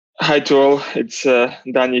Hi to all, it's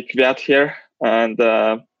Danny Kvyat here, and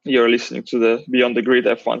you're listening to the Beyond the Grid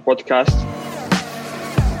F1 podcast.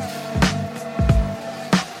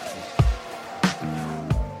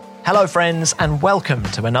 Hello friends, and welcome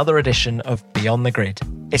to another edition of Beyond the Grid.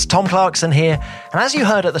 It's Tom Clarkson here, and as you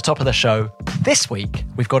heard at the top of the show, this week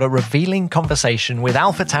we've got a revealing conversation with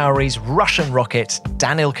AlphaTauri's Russian rocket,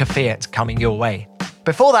 Daniil Kvyat, coming your way.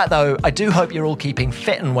 Before that though, I do hope you're all keeping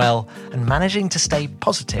fit and well and managing to stay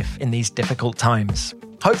positive in these difficult times.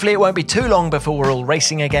 Hopefully it won't be too long before we're all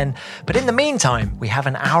racing again, but in the meantime, we have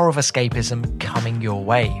an hour of escapism coming your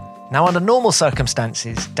way. Now, under normal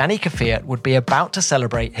circumstances, Danny Kvyat would be about to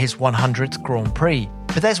celebrate his 100th Grand Prix.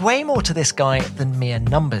 But there's way more to this guy than mere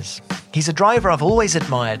numbers. He's a driver I've always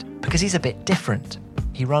admired because he's a bit different.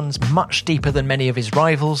 He runs much deeper than many of his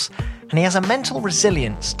rivals, and he has a mental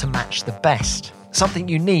resilience to match the best. Something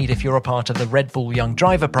you need if you're a part of the Red Bull Young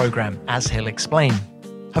Driver programme, as he'll explain.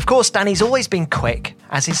 Of course, Danny's always been quick,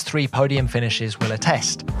 as his 3 podium finishes will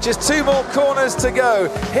attest. Just 2 more corners to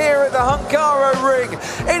go here at the Hungaro Ring.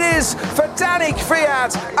 It is for Danny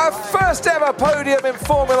Kvyat, a first ever podium in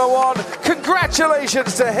Formula One.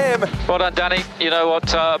 Congratulations to him. Well done, Danny. You know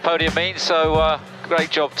what a podium means, so great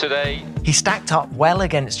job today. He stacked up well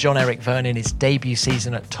against Jean-Eric Vergne in his debut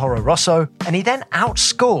season at Toro Rosso, and he then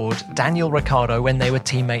outscored Daniel Ricciardo when they were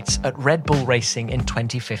teammates at Red Bull Racing in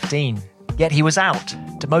 2015. Yet he was out,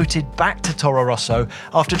 demoted back to Toro Rosso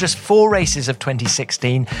after just 4 races of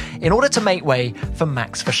 2016 in order to make way for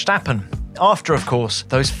Max Verstappen. After, of course,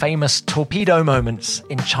 those famous torpedo moments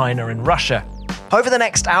in China and Russia. Over the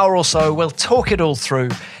next hour or so, we'll talk it all through,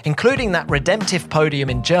 including that redemptive podium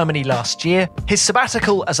in Germany last year, his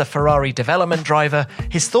sabbatical as a Ferrari development driver,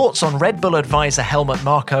 his thoughts on Red Bull advisor Helmut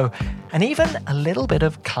Marko, and even a little bit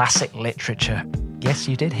of classic literature. Yes,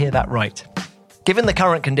 you did hear that right. Given the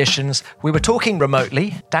current conditions, we were talking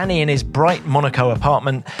remotely, Danny in his bright Monaco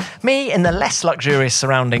apartment, me in the less luxurious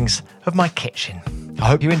surroundings of my kitchen. I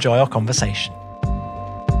hope you enjoy our conversation.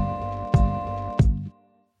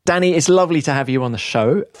 Danny, it's lovely to have you on the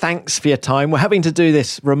show. Thanks for your time. We're having to do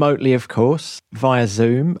this remotely, of course, via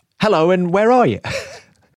Zoom. Hello, and where are you?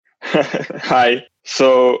 Hi.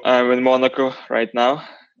 So I'm in Monaco right now,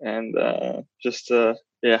 and I guess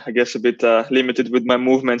a bit limited with my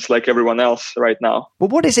movements like everyone else right now. Well,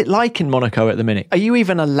 what is it like in Monaco at the minute? Are you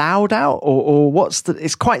even allowed out, or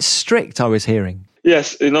it's quite strict, I was hearing?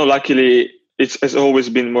 Yes, luckily it's always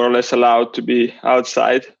been more or less allowed to be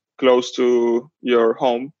outside, close to your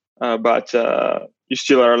home, but you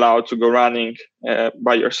still are allowed to go running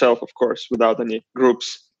by yourself, of course, without any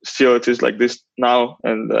groups. Still, it is like this now,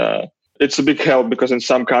 and it's a big help because in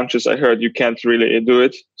some countries I heard you can't really do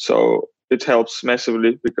it, so it helps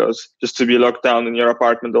massively because just to be locked down in your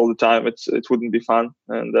apartment all the time, it wouldn't be fun.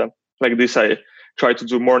 And like this, I try to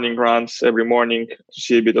do morning runs every morning to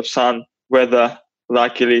see a bit of sun. Weather,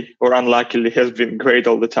 luckily or unluckily, has been great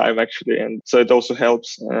all the time, actually. And so it also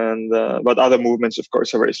helps. And but other movements, of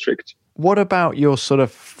course, are very strict. What about your sort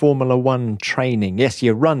of Formula One training? Yes,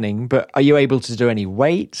 you're running, but are you able to do any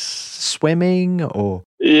weights, swimming or?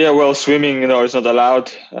 Yeah, well, swimming, is not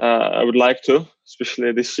allowed. I would like to.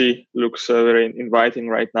 Especially the sea looks very inviting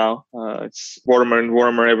right now. It's warmer and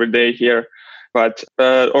warmer every day here. But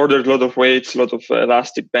ordered a lot of weights, a lot of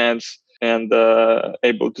elastic bands, and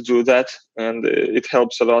able to do that. And it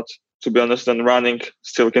helps a lot, to be honest, than running.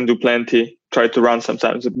 Still can do plenty. Try to run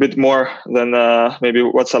sometimes a bit more than maybe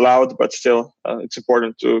what's allowed, but still it's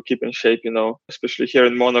important to keep in shape, especially here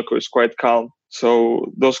in Monaco, it's quite calm.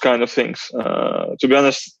 So those kind of things. To be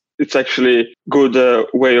honest, it's actually good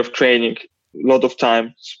way of training. A lot of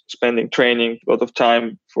time spending training, a lot of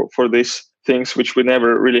time for these things which we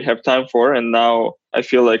never really have time for. And now I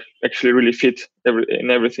feel like actually really fit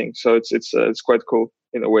in everything. So it's quite cool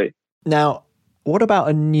in a way. Now, what about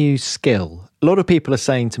a new skill? A lot of people are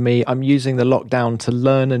saying to me, I'm using the lockdown to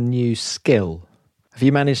learn a new skill. Have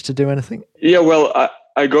you managed to do anything? Yeah, well,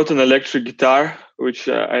 I got an electric guitar, which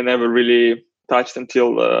I never really touched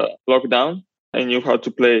until lockdown. I knew how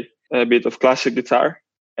to play a bit of classic guitar.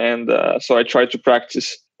 And so I tried to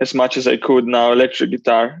practice as much as I could now electric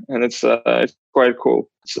guitar, and it's quite cool.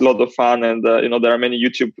 It's a lot of fun, and there are many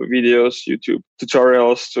YouTube videos, YouTube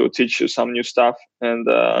tutorials to teach you some new stuff, and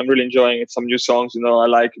I'm really enjoying it. Some new songs, I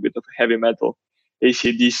like a bit of heavy metal,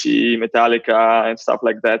 AC/DC, Metallica, and stuff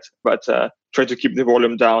like that. But try to keep the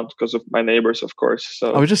volume down because of my neighbors, of course.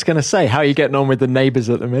 So I was just going to say, how are you getting on with the neighbors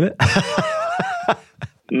at the minute?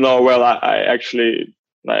 No, well, I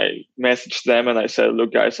messaged them and I said,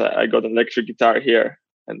 look, guys, I got an electric guitar here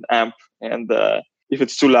and amp. And if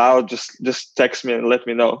it's too loud, just text me and let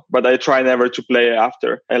me know. But I try never to play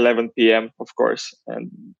after 11 p.m., of course.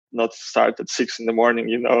 And not start at 6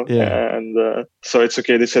 a.m, Yeah. And so it's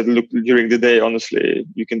okay. They said, look, during the day, honestly,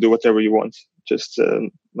 you can do whatever you want, just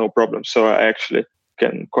no problem. So I actually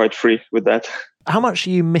can quite free with that. How much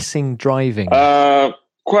are you missing driving?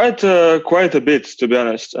 Quite a bit, to be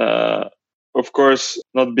honest. Of course,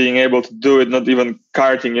 not being able to do it, not even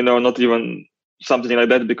karting, not even something like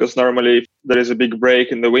that, because normally if there is a big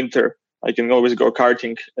break in the winter, I can always go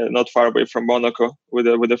karting not far away from Monaco with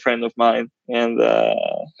a friend of mine and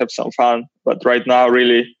have some fun. But right now,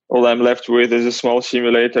 really, all I'm left with is a small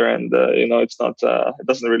simulator, and it's not. It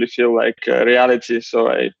doesn't really feel like reality. So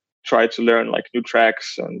I try to learn like new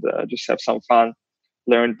tracks and just have some fun.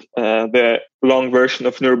 Learned the long version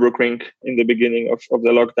of Nürburgring in the beginning of the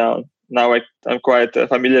lockdown. Now I'm quite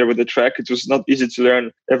familiar with the track. It was not easy to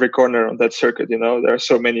learn every corner on that circuit. There are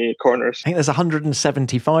so many corners. I think there's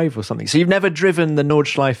 175 or something. So you've never driven the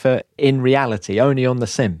Nordschleife in reality, only on the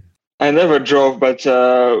sim? I never drove, but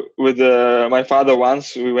with my father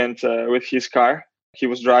once, we went with his car. He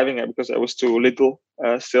was driving because I was too little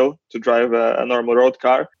still to drive a normal road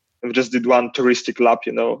car. And we just did one touristic lap,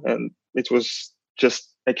 and it was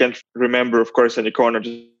just, I can't remember, of course, any corner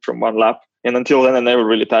just from one lap. And until then, I never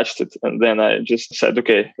really touched it. And then I just said,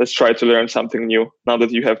 okay, let's try to learn something new now that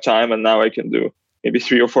you have time. And now I can do maybe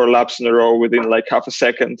 3 or 4 laps in a row within like half a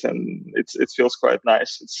second. And it feels quite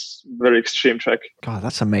nice. It's a very extreme track. God,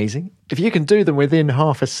 that's amazing. If you can do them within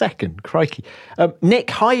half a second, crikey. Nick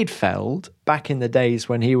Heidfeld, back in the days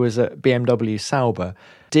when he was at BMW Sauber,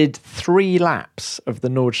 did 3 laps of the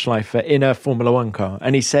Nordschleife in a Formula One car.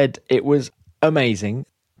 And he said it was amazing.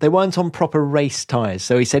 They weren't on proper race tyres.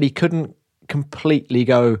 So he said he couldn't completely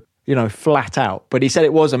go, flat out. But he said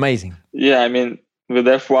it was amazing. Yeah, I mean, with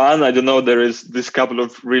F1, I don't know, there is this couple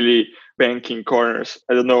of really banking corners.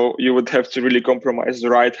 I don't know, you would have to really compromise the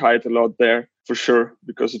ride height a lot there for sure,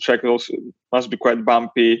 because the track also must be quite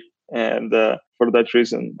bumpy. And for that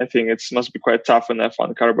reason, I think it must be quite tough in an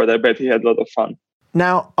F1 car, but I bet he had a lot of fun.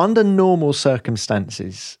 Now, under normal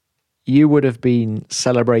circumstances, you would have been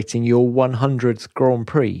celebrating your 100th Grand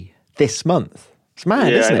Prix this month. It's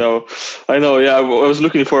mad, isn't it? I know. Yeah, I was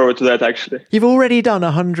looking forward to that, actually. You've already done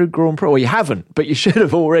 100 Grand Prix. Well, you haven't, but you should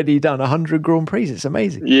have already done 100 Grand Prix. It's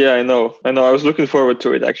amazing. Yeah, I know. I was looking forward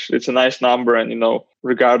to it, actually. It's a nice number. And,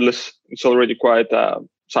 regardless, it's already quite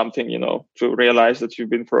something, to realize that you've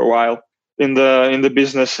been for a while in the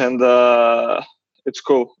business. And it's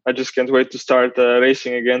cool. I just can't wait to start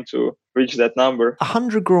racing again to reach that number.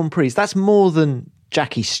 100 Grand Prix. That's more than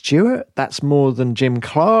Jackie Stewart, that's more than Jim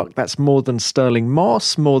Clark, that's more than Sterling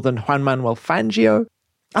Moss, more than Juan Manuel Fangio.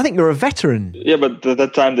 I think you're a veteran. Yeah, but at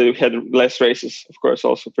that time they had less races, of course,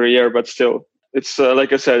 also per year, but still, it's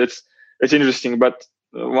like I said, it's interesting, but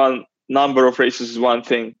one number of races is one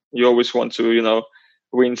thing. You always want to,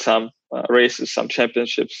 win some races, some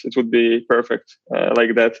championships. It would be perfect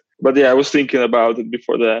like that. But yeah, I was thinking about it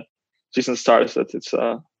before the season starts that it's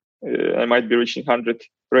I might be reaching 100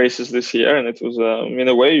 races this year, and it was in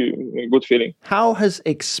a way a good feeling. How has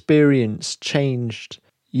experience changed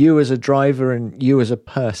you as a driver and you as a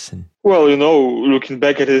person? Well, looking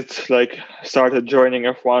back at it, like I started joining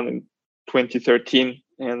F1 in 2013,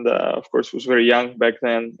 and of course was very young back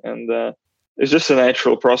then, and it's just a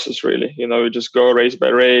natural process, really. You just go race by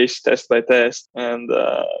race, test by test, and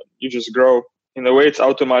you just grow. In a way, it's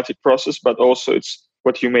automatic process, but also it's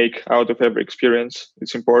what you make out of every experience.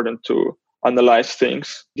 It's important to analyze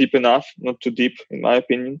things deep enough, not too deep, in my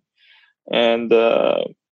opinion, and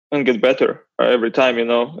get better every time.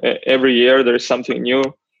 Every year there is something new.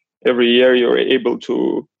 Every year you're able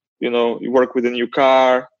to, you work with a new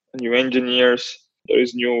car, new engineers. There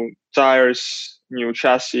is new tires, new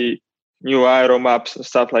chassis, new aero maps and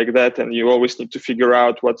stuff like that. And you always need to figure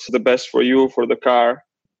out what's the best for you, for the car.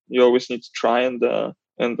 You always need to try and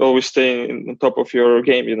always stay on top of your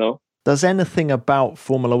game, Does anything about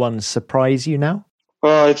Formula One surprise you now?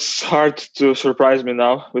 It's hard to surprise me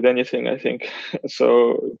now with anything, I think.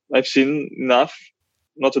 So I've seen enough,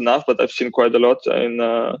 not enough, but I've seen quite a lot in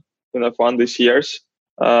F1 these years.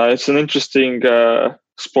 It's an interesting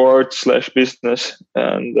sport / business,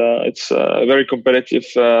 and it's a very competitive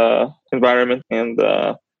environment, and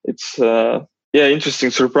it's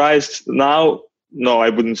interesting. Surprised now? No, I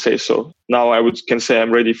wouldn't say so. Now I can say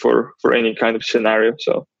I'm ready for any kind of scenario.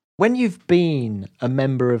 So when you've been a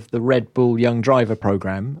member of the Red Bull Young Driver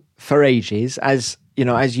program for ages, as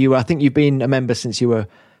you, I think you've been a member since you were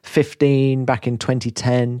 15 back in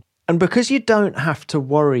 2010, and because you don't have to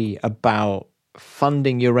worry about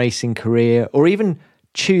funding your racing career or even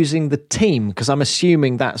choosing the team, because I'm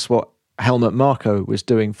assuming that's what Helmut Marko was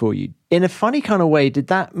doing for you. In a funny kind of way, did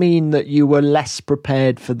that mean that you were less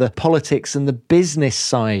prepared for the politics and the business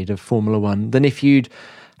side of Formula One than if you'd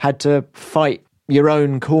had to fight your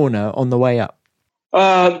own corner on the way up?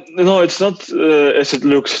 No, it's not as it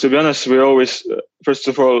looks. To be honest, we always, first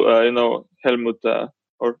of all, Helmut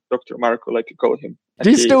or Dr. Marko, like you call him. Do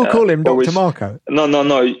you still call him Dr. Marko?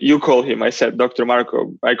 No. You call him. I said Dr.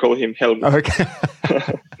 Marko. I call him Helmut. Oh, okay.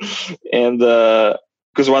 And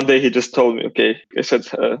because one day he just told me, okay, I said,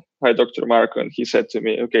 hi, Dr. Marko. And he said to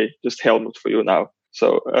me, okay, just Helmut for you now.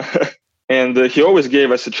 So, and he always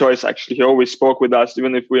gave us a choice, actually. He always spoke with us,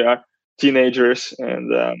 even if we are teenagers.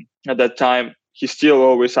 And at that time, he still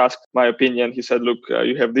always asked my opinion. He said, look,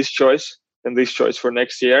 you have this choice and this choice for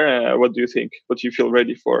next year. What do you think? What do you feel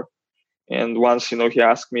ready for? And once, he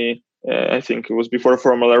asked me, I think it was before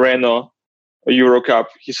Formula Renault, Euro Cup.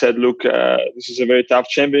 He said, look, this is a very tough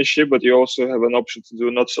championship, but you also have an option to do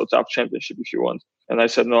not so tough championship if you want. And I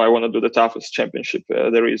said, no, I want to do the toughest championship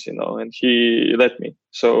there is, and he let me.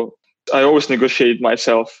 So I always negotiate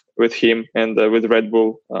myself with him and with Red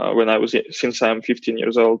Bull since I'm 15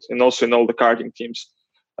 years old, and also in all the karting teams.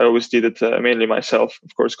 I always did it mainly myself,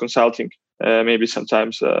 of course, consulting, maybe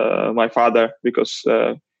sometimes my father, because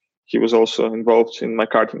he was also involved in my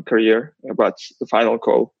karting career. But the final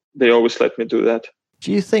call, they always let me do that.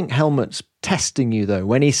 Do you think Helmut's testing you, though,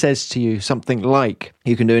 when he says to you something like,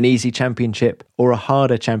 you can do an easy championship or a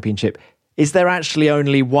harder championship? Is there actually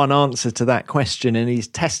only one answer to that question and he's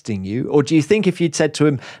testing you? Or do you think if you'd said to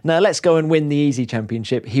him, no, let's go and win the easy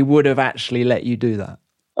championship, he would have actually let you do that?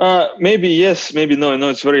 Maybe yes, maybe no.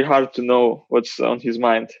 It's very hard to know what's on his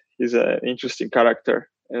mind. He's an interesting character,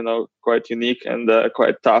 quite unique and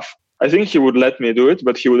quite tough. I think he would let me do it,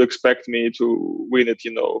 but he would expect me to win it,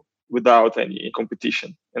 without any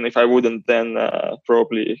competition. And if I wouldn't, then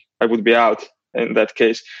probably I would be out in that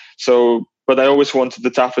case. So, but I always wanted the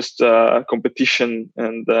toughest competition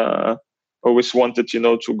and always wanted,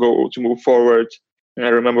 to move forward. And I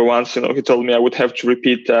remember once, he told me I would have to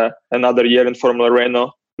repeat another year in Formula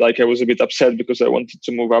Renault. Like I was a bit upset because I wanted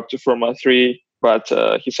to move up to Formula 3. But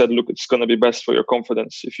he said, look, it's going to be best for your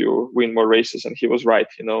confidence if you win more races. And he was right,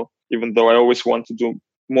 even though I always want to do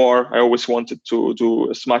more, I always wanted to do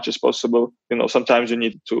as much as possible. Sometimes you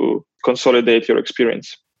need to consolidate your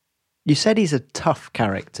experience. You said he's a tough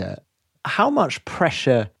character. How much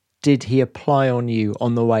pressure did he apply on you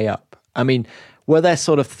on the way up? I mean, were there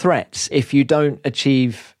sort of threats? If you don't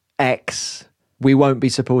achieve X, we won't be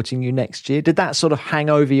supporting you next year. Did that sort of hang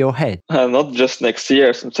over your head? Not just next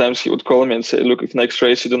year. Sometimes he would call me and say, look, if next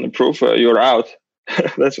race you don't improve, you're out.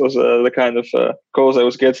 That was the kind of calls I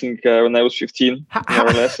was getting when I was 15, more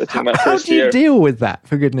or less. I think my first year. How do you deal with that,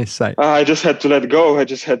 for goodness sake? I just had to let go. I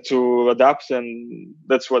just had to adapt. And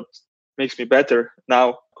that's what makes me better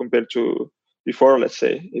now compared to before, let's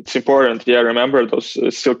say. It's important. Yeah, I remember those.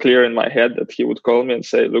 It's still clear in my head that he would call me and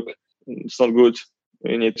say, look, it's not good.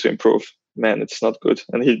 You need to improve. Man, it's not good.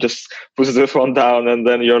 And he just puts the phone down and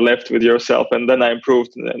then you're left with yourself. And then I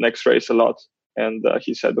improved in the next race a lot. And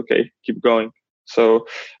he said, okay, keep going. So,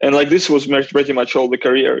 and like this was pretty much all the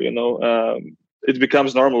career, it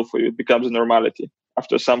becomes normal for you. It becomes a normality.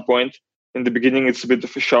 After some point, in the beginning, it's a bit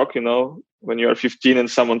of a shock, when you're 15 and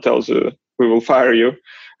someone tells you, we will fire you.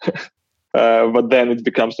 But then it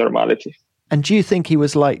becomes normality. And do you think he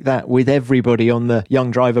was like that with everybody on the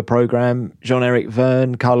Young Driver program? Jean-Eric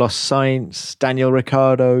Vergne, Carlos Sainz, Daniel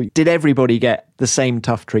Ricciardo. Did everybody get the same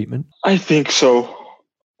tough treatment? I think so.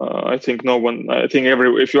 I think no one. I think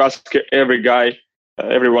if you ask every guy,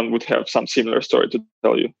 everyone would have some similar story to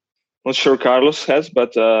tell you. Not sure Carlos has,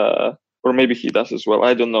 but or maybe he does as well.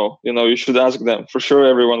 I don't know. You should ask them. For sure,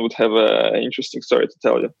 everyone would have an interesting story to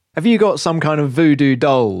tell you. Have you got some kind of voodoo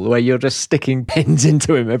doll where you're just sticking pins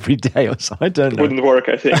into him every day or so? I don't know. It wouldn't work,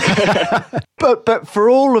 I think. But for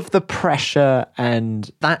all of the pressure and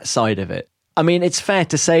that side of it, I mean, it's fair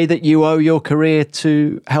to say that you owe your career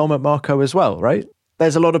to Helmut Marko as well, right?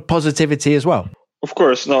 There's a lot of positivity as well. Of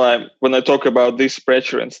course, no. When I talk about this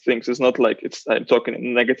pressure and things, it's not like I'm talking in a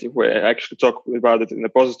negative way. I actually talk about it in a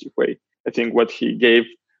positive way. I think what he gave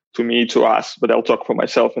to me, to us, but I'll talk for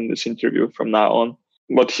myself in this interview from now on.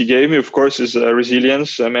 What he gave me, of course, is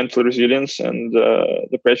resilience, mental resilience, and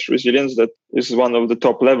the pressure resilience. That is one of the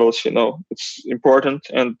top levels. It's important,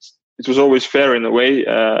 and it was always fair in a way.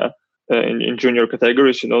 In junior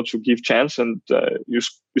categories, to give chance, and you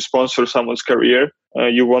sponsor someone's career,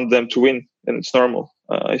 you want them to win, and it's normal.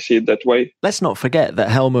 I see it that way. Let's not forget that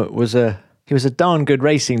Helmut was he was a darn good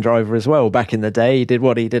racing driver as well back in the day. He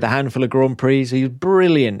did a handful of Grand Prix. He was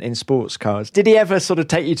brilliant in sports cars. Did he ever sort of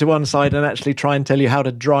take you to one side and actually try and tell you how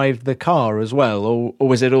to drive the car as well? Or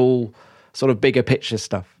was it all sort of bigger picture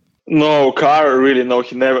stuff? No, car, really, no.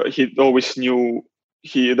 He always knew,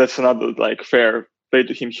 that's another like fair play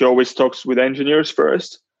to him. He always talks with engineers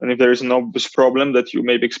first. And if there is an obvious problem that you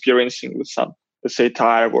may be experiencing with some, let's say,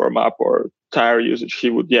 tire warm up or tire usage, he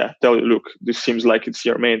would, tell you, look, this seems like it's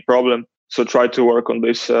your main problem. So try to work on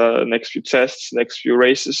this next few tests, next few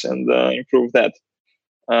races, and improve that.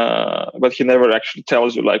 But he never actually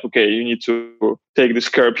tells you, like, okay, you need to take this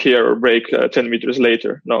curb here or brake 10 meters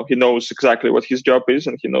later. No, he knows exactly what his job is,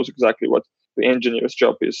 and he knows exactly what the engineer's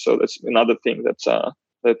job is. So that's another thing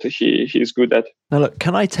that he's good at. Now, look,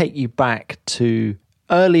 can I take you back to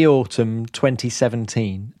early autumn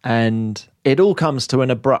 2017, and it all comes to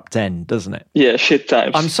an abrupt end, doesn't it? Yeah, shit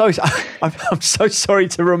times. I'm so sorry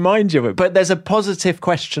to remind you of it, but there's a positive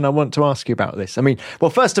question I want to ask you about this. I mean,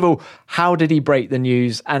 well, first of all, how did he break the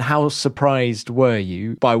news, and how surprised were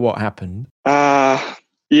you by what happened?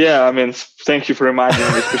 Yeah, I mean, thank you for reminding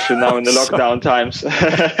me, especially now in the lockdown times.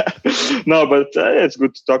 No, but it's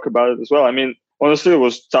good to talk about it as well. I mean, honestly, it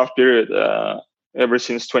was a tough period. Ever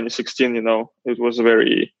since 2016, it was a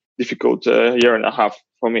very difficult year and a half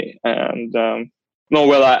for me. And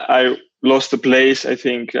I lost the place, I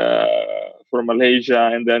think, for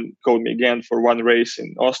Malaysia, and then called me again for one race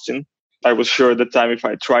in Austin. I was sure at the time if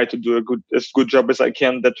I tried to do as good job as I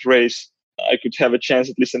can that race, I could have a chance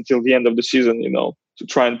at least until the end of the season, to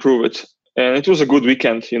try and prove it. And it was a good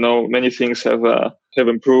weekend. Many things have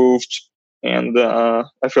improved, and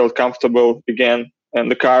I felt comfortable again. And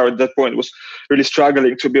the car at that point was really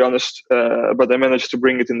struggling, to be honest. But I managed to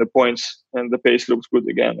bring it in the points, and the pace looked good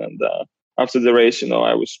again. And after the race,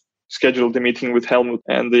 I was scheduled a meeting with Helmut,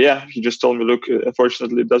 and he just told me, look,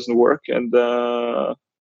 unfortunately, it doesn't work. And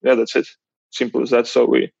that's it. Simple as that. So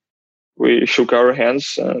we shook our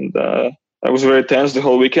hands, and I was very tense the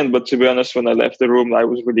whole weekend. But to be honest, when I left the room, I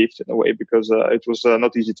was relieved in a way, because it was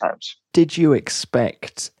not easy times. Did you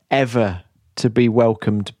expect ever to be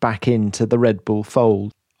welcomed back into the Red Bull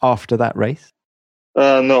fold after that race?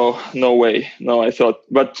 No way. No, I thought.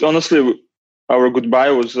 But honestly, our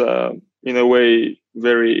goodbye was in a way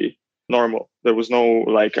very normal. There was no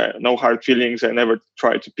hard feelings. I never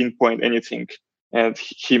tried to pinpoint anything, and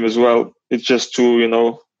him as well. It's just two,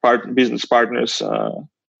 business partners.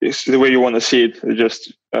 It's the way you want to see it. They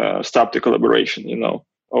just stopped the collaboration.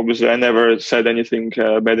 Obviously, I never said anything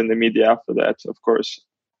bad in the media after that, of course.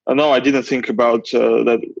 No, I didn't think about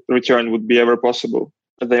that return would be ever possible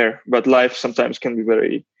there. But life sometimes can be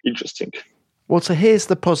very interesting. Well, so here's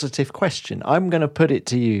the positive question. I'm going to put it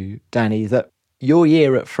to you, Danny, that your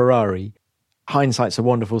year at Ferrari, hindsight's a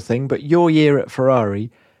wonderful thing, but your year at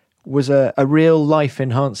Ferrari was a real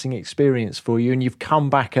life-enhancing experience for you, and you've come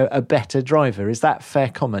back a better driver. Is that a fair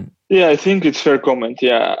comment? Yeah, I think it's fair comment.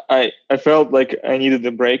 Yeah, I felt like I needed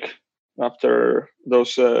a break after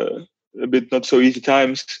those a bit not so easy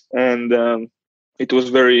times, and it was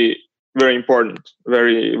very, very important,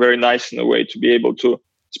 very, very nice in a way to be able to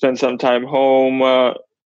spend some time home,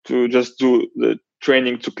 to just do the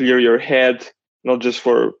training to clear your head, not just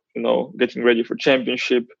for getting ready for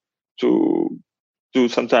championship, to do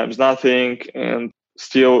sometimes nothing and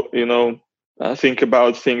still think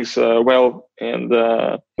about things well. And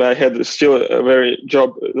I had still a very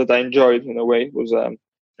job that I enjoyed in a way. It was a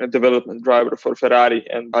development driver for Ferrari,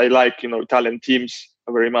 and I like Italian teams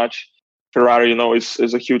very much. Ferrari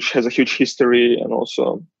has a huge history, and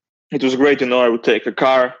also it was great. I would take a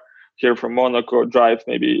car here from Monaco, drive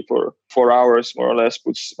maybe for 4 hours more or less,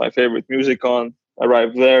 put my favorite music on,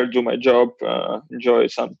 arrive there, do my job, enjoy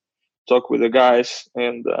some talk with the guys,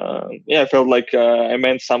 and I felt like I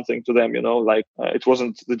meant something to them. It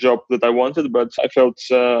wasn't the job that I wanted, but I felt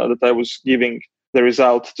that I was giving the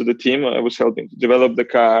result to the team. I was helping to develop the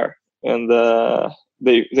car, and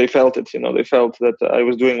they felt it. They felt that I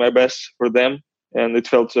was doing my best for them, and it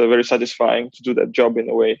felt very satisfying to do that job in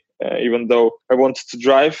a way. Even though I wanted to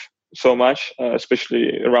drive so much,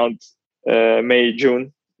 especially around May,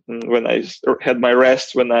 June, when I had my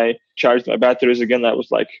rest, when I charged my batteries again, I was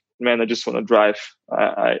like, man, I just want to drive.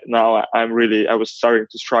 I was starting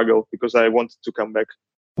to struggle because I wanted to come back.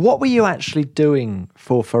 What were you actually doing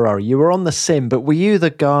for Ferrari? You were on the sim, but were you the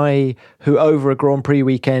guy who over a Grand Prix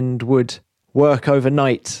weekend would work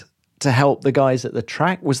overnight to help the guys at the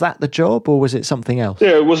track? Was that the job, or was it something else?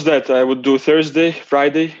 Yeah, it was that. I would do Thursday,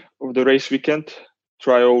 Friday of the race weekend,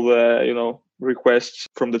 try all the, requests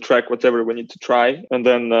from the track, whatever we need to try. And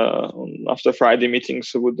then after Friday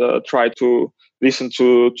meetings, I would try to listen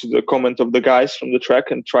to the comment of the guys from the track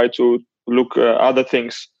and try to look other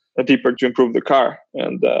things deeper to improve the car,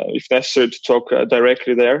 and if necessary to talk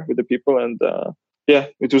directly there with the people. And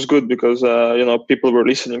it was good because people were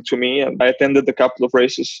listening to me, and I attended a couple of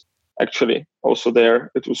races actually also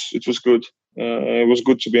there. It was good. It was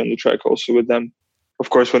good to be on the track also with them. Of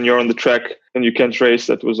course, when you're on the track and you can't race,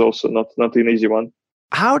 that was also not an easy one.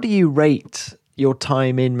 How do you rate your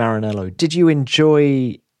time in Maranello? Did you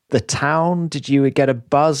enjoy the town? Did you get a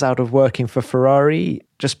buzz out of working for Ferrari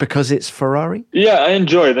just because it's Ferrari? Yeah, I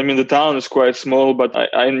enjoyed. I mean, the town is quite small, but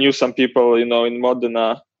I knew some people, in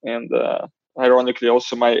Modena, and ironically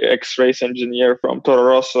also my ex-race engineer from Toro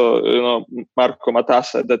Rosso, Marco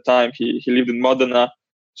Matassa at that time, he lived in Modena,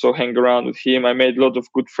 so hang around with him. I made a lot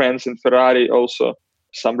of good friends in Ferrari also,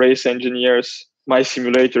 some race engineers. My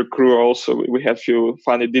simulator crew also, we had a few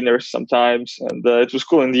funny dinners sometimes, and it was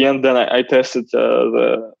cool. In the end, then I tested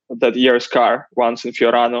that year's car once in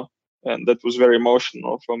Fiorano, and that was very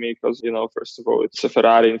emotional for me because, first of all, it's a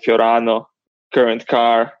Ferrari in Fiorano, current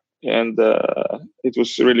car, and it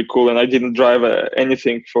was really cool. And I didn't drive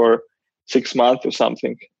anything for 6 months or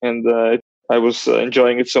something, and I was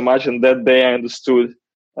enjoying it so much. And that day I understood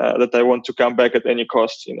that I want to come back at any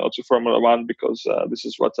cost, to Formula One, because this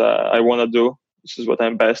is what I want to do. This is what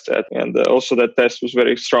I'm best at. And also that test was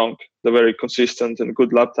very strong, very consistent and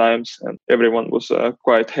good lap times, and everyone was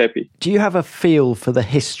quite happy. Do you have a feel for the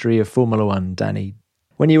history of Formula One, Danny?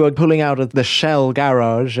 When you were pulling out of the Shell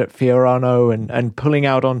garage at Fiorano and pulling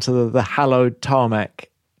out onto the hallowed tarmac,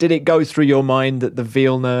 did it go through your mind that the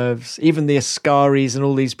Villeneuves, even the Ascaris and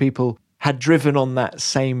all these people had driven on that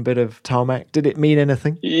same bit of tarmac? Did it mean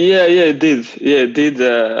anything? Yeah, it did.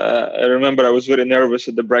 I remember I was very nervous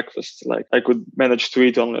at the breakfast. Like, I could manage to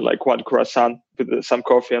eat only like one croissant with some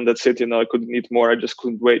coffee, and that's it. I couldn't eat more. I just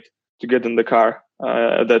couldn't wait to get in the car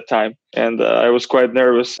at that time. And I was quite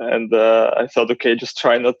nervous, and I thought, okay, just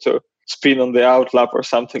try not to spin on the outlap or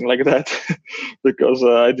something like that, because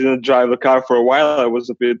I didn't drive the car for a while. I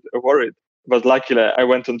was a bit worried. But luckily, I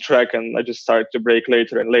went on track and I just started to brake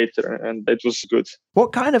later and later, and it was good.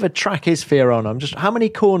 What kind of a track is Fiorano? How many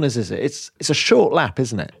corners is it? It's a short lap,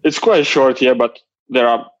 isn't it? It's quite short, yeah, but there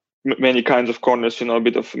are many kinds of corners, a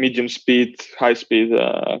bit of medium speed, high speed,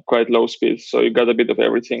 quite low speed. So you got a bit of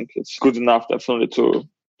everything. It's good enough definitely to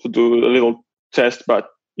do a little test, but,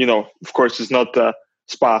 of course, it's not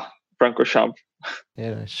Spa, Francorchamps.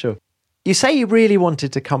 Yeah, sure. You say you really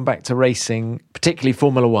wanted to come back to racing, particularly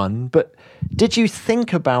Formula One, but did you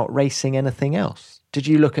think about racing anything else? Did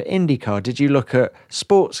you look at IndyCar? Did you look at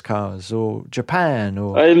sports cars or Japan?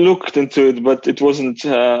 Or I looked into it, but it wasn't,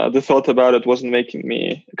 the thought about it wasn't making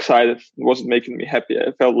me excited. It wasn't making me happy.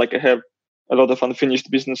 I felt like I have a lot of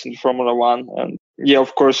unfinished business in Formula One. And yeah,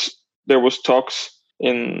 of course, there was talks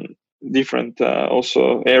in different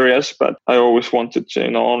also areas, but I always wanted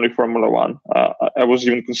to, only Formula One. I was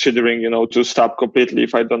even considering, to stop completely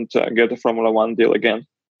if I don't get a Formula One deal again.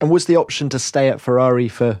 And was the option to stay at Ferrari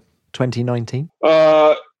for 2019?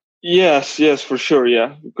 Yes, for sure,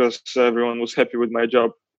 yeah, because everyone was happy with my job,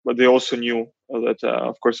 but they also knew that,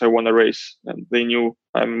 of course, I want to race, and they knew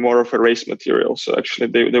I'm more of a race material. So actually,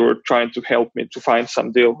 they were trying to help me to find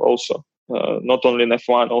some deal also. Not only in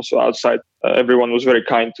F1, also outside. Everyone was very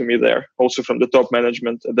kind to me there. Also from the top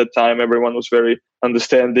management at that time, everyone was very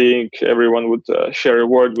understanding. Everyone would share a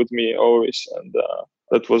word with me always. And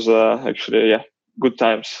that was actually, good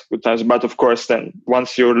times. But of course, then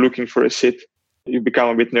once you're looking for a seat, you become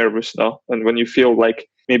a bit nervous now. And when you feel like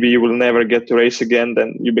maybe you will never get to race again,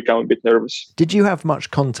 then you become a bit nervous. Did you have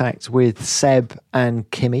much contact with Seb and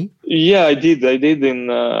Kimi? Yeah, I did in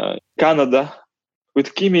Canada.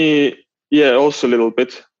 With Kimi, yeah, also a little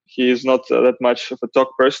bit. He is not that much of a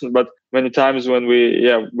talk person, but many times when we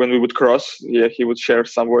would cross, he would share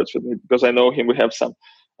some words with me because I know him. We have some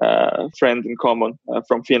friend in common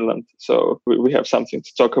from Finland, so we have something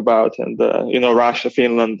to talk about. And Russia,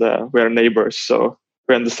 Finland, we are neighbors, so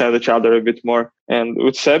we understand each other a bit more. And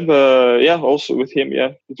with Seb, also with him,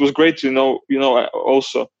 it was great to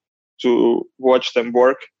also to watch them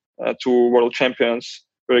work. Two world champions,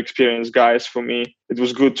 very experienced guys. For me, it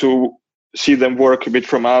was good to see them work a bit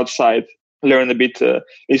from outside, learn a bit,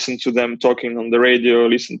 listen to them talking on the radio,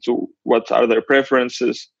 listen to what are their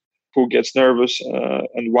preferences, who gets nervous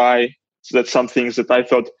and why. So that's some things that I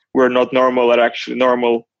thought were not normal are actually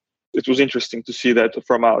normal. It was interesting to see that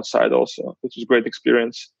from outside also. It was a great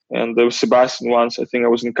experience. And there was Sebastian once, I think I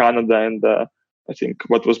was in Canada, and I think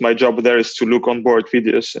what was my job there is to look on board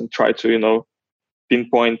videos and try to,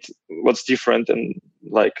 pinpoint what's different. And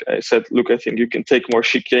like I said, look, I think you can take more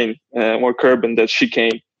chicane, more curb in that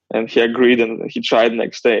chicane. And he agreed, and he tried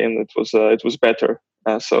next day, and it was better.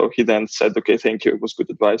 So he then said, okay, thank you. It was good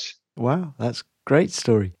advice. Wow, that's a great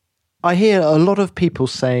story. I hear a lot of people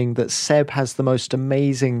saying that Seb has the most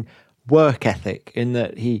amazing work ethic in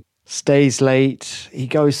that he stays late, he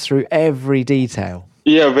goes through every detail.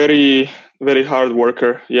 Yeah, very, very hard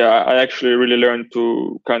worker. Yeah, I actually really learned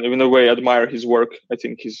to kind of, in a way, admire his work. I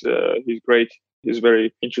think he's great. He's a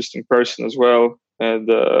very interesting person as well, and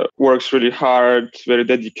works really hard, very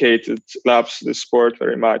dedicated, loves the sport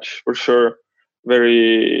very much, for sure.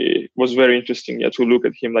 Was very interesting, to look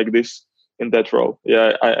at him like this in that role.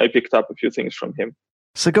 Yeah, I picked up a few things from him.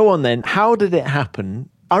 So go on then. How did it happen?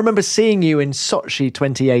 I remember seeing you in Sochi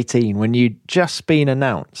 2018 when you'd just been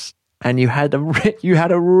announced and you had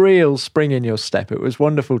a real spring in your step. It was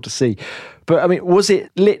wonderful to see. But I mean, was it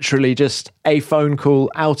literally just a phone call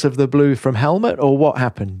out of the blue from Helmut, or what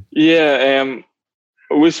happened? Yeah,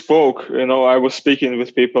 we spoke. I was speaking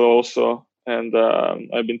with people also, and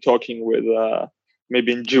I've been talking with.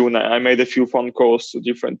 Maybe in June, I made a few phone calls to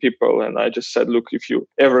different people, and I just said, look, if you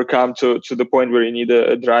ever come to the point where you need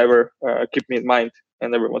a driver, keep me in mind.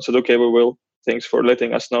 And everyone said, okay, we will. Thanks for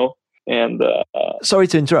letting us know. And sorry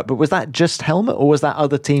to interrupt, but was that just Helmut, or was that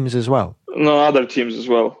other teams as well? No, other teams as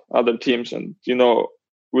well. Other teams. And, I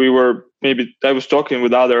was talking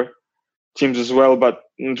with other teams as well, but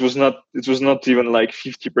it was not even like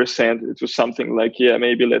 50%. It was something like,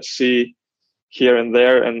 maybe let's see here and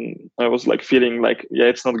there. And I was like feeling like,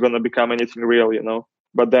 it's not going to become anything real,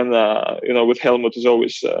 But then, with Helmut is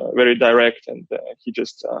always very direct, and he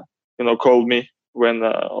just, called me when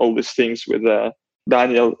all these things with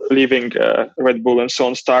Daniel leaving Red Bull and so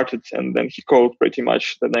on started. And then he called pretty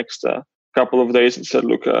much the next couple of days and said,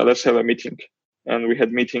 look, let's have a meeting. And we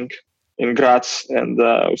had meeting in Graz, and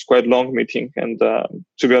it was quite a long meeting. And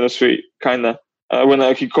to be honest, we kind of, when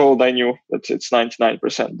he called, I knew that it's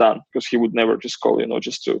 99% done, because he would never just call,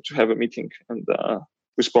 just to have a meeting. And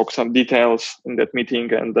we spoke some details in that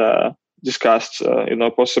meeting and discussed,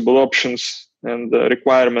 possible options and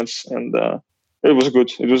requirements. And it was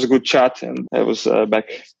good. It was a good chat, and I was back.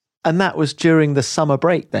 And that was during the summer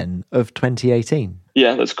break then of 2018?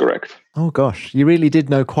 Yeah, that's correct. Oh gosh, you really did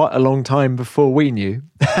know quite a long time before we knew.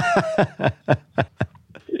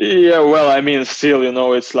 Yeah, well, I mean,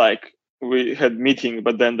 still, it's like we had meeting,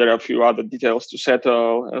 but then there are a few other details to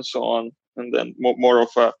settle and so on. And then more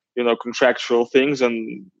of contractual things.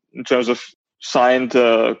 And in terms of signed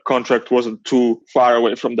contract, wasn't too far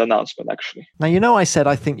away from the announcement, actually. Now, I said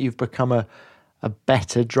I think you've become a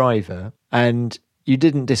better driver, and you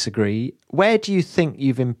didn't disagree. Where do you think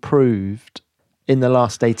you've improved in the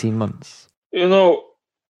last 18 months?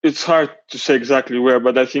 It's hard to say exactly where,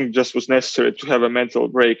 but I think just was necessary to have a mental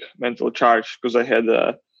break, mental charge, because I had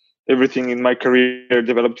everything in my career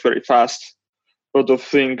developed very fast. A lot of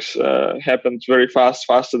things happened very fast,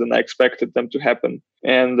 faster than I expected them to happen.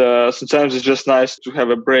 And sometimes it's just nice to have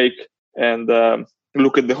a break and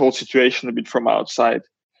look at the whole situation a bit from outside.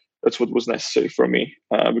 That's what was necessary for me,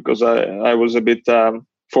 because I was a bit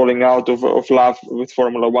falling out of love with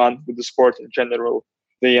Formula One, with the sport in general,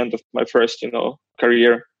 the end of my first,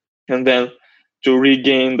 career. And then to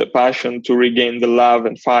regain the passion, to regain the love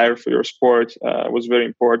and fire for your sport was very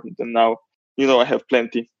important. And now, I have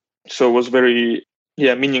plenty. So it was very,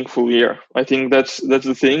 meaningful year. I think that's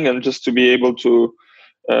the thing. And just to be able to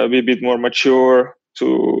be a bit more mature,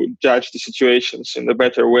 to judge the situations in a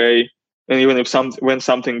better way. And even when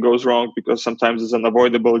something goes wrong, because sometimes it's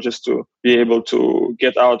unavoidable, just to be able to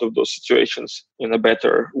get out of those situations in a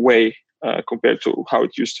better way compared to how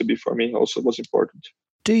it used to be for me also was important.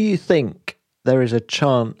 Do you think there is a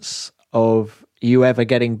chance of you ever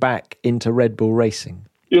getting back into Red Bull racing?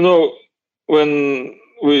 When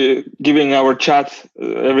we're giving our chat,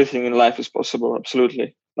 everything in life is possible,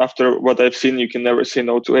 absolutely. After what I've seen, you can never say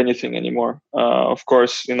no to anything anymore. Of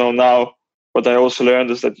course, now what I also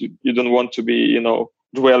learned is that you don't want to be,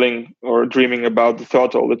 dwelling or dreaming about the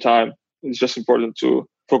thought all the time. It's just important to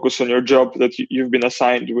focus on your job that you've been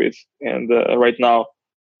assigned with. And right now,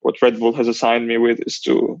 what Red Bull has assigned me with is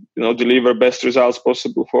to, deliver best results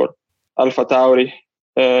possible for AlphaTauri.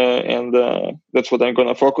 And that's what I'm going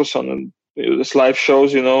to focus on. And this life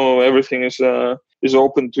shows, everything is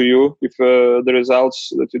open to you if the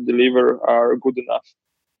results that you deliver are good enough.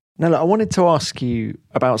 Now, look, I wanted to ask you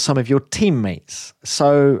about some of your teammates.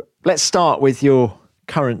 So let's start with your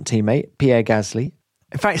current teammate, Pierre Gasly.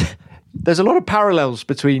 In fact, there's a lot of parallels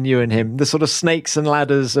between you and him, the sort of snakes and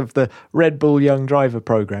ladders of the Red Bull Young Driver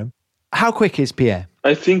program. How quick is Pierre?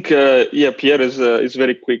 I think, Pierre is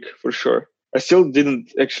very quick for sure. I still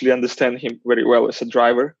didn't actually understand him very well as a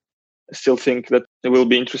driver. still think that it will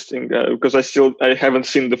be interesting because I haven't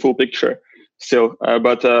seen the full picture still,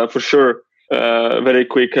 but for sure, very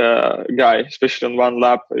quick guy, especially on one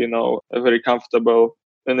lap. Very comfortable.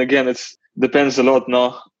 And again, it's depends a lot,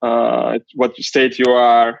 what state you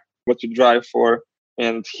are, what you drive for.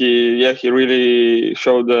 And he really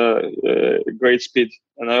showed great speed.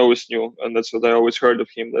 And I always knew, and that's what I always heard of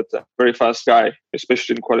him, that a very fast guy,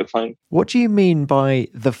 especially in qualifying. What do you mean by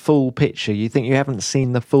the full picture? You think you haven't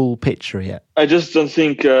seen the full picture yet? I just don't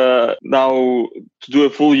think now to do a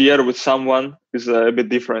full year with someone is a bit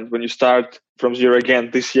different. When you start from zero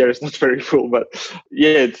again, this year is not very full, but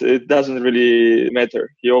yeah, it doesn't really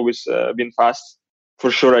matter. He always been fast. For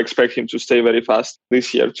sure, I expect him to stay very fast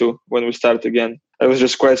this year too, when we start again. I was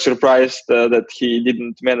just quite surprised that he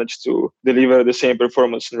didn't manage to deliver the same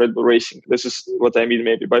performance in Red Bull Racing. This is what I mean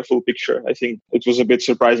maybe by full picture. I think it was a bit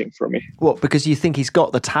surprising for me. What, because you think he's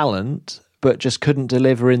got the talent, but just couldn't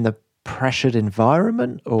deliver in the pressured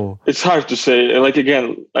environment? Or it's hard to say. Like,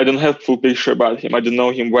 again, I don't have full picture about him. I don't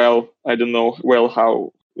know him well. I don't know well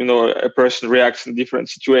how, a person reacts in different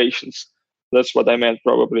situations. That's what I meant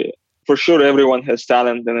probably. For sure, everyone has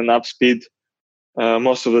talent and enough speed.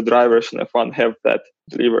 Most of the drivers in F1 have that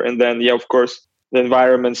deliver. And then, of course, the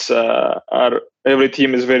environments every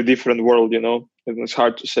team is a very different world, and it's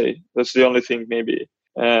hard to say. That's the only thing maybe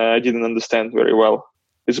I didn't understand very well.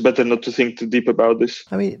 It's better not to think too deep about this.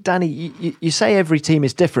 I mean, Danny, you say every team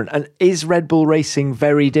is different. And is Red Bull Racing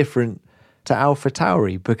very different to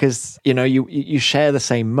AlphaTauri? Because, you share the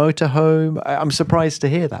same motorhome. I'm surprised to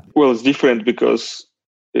hear that. Well, it's different because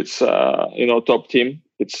it's, top team.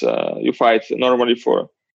 It's you fight normally for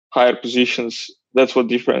higher positions. That's what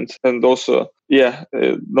different. And also,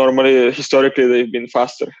 normally, historically, they've been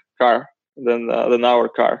faster car than our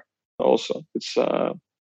car. Also, it's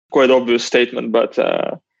quite obvious statement, but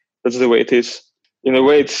that's the way it is. In a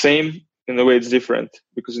way, it's same. In a way, it's different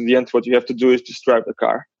because in the end, what you have to do is just drive the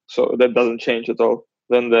car. So that doesn't change at all.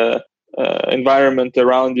 Then the environment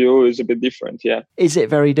around you is a bit different, yeah. Is it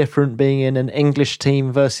very different being in an English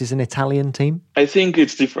team versus an Italian team? I think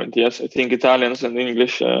it's different, yes. I think Italians and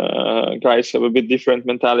English guys have a bit different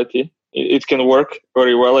mentality. It can work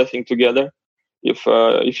very well, I think, together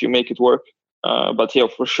if you make it work. But yeah,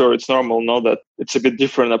 for sure, it's normal, that it's a bit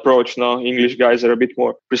different approach, English guys are a bit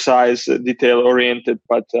more precise, detail-oriented,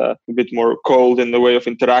 but a bit more cold in the way of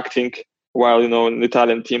interacting. While, in the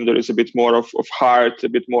Italian team, there is a bit more of heart, a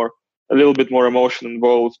little bit more emotion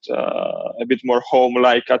involved, a bit more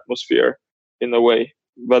home-like atmosphere in a way.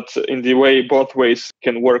 But in the way, both ways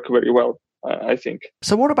can work very well, I think.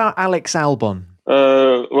 So what about Alex Albon?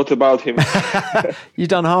 What about him? You've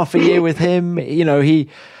done half a year with him.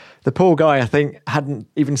 The poor guy, I think, hadn't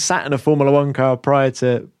even sat in a Formula One car prior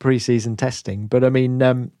to pre-season testing. But I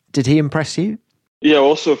mean, did he impress you? Yeah,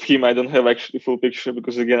 also of him, I don't have actually full picture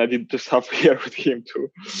because, again, I did just half a year with him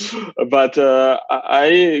too. But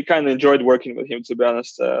I kind of enjoyed working with him, to be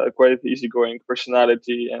honest. Quite easygoing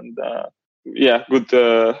personality and,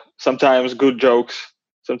 good, sometimes good jokes,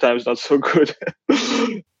 sometimes not so good.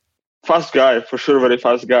 Fast guy, for sure, very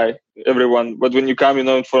fast guy, everyone. But when you come,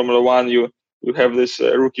 in Formula One, you have this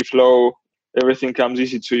rookie flow, everything comes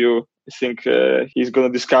easy to you. I think he's going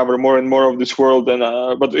to discover more and more of this world,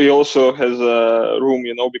 but he also has room,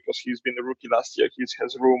 because he's been a rookie last year. He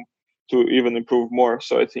has room to even improve more.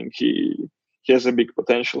 So I think he has a big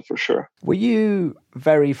potential for sure. Were you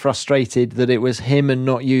very frustrated that it was him and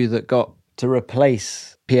not you that got to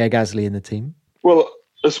replace Pierre Gasly in the team? Well,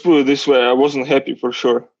 let's put it this way. I wasn't happy for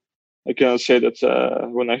sure. I cannot say that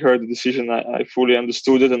when I heard the decision, I fully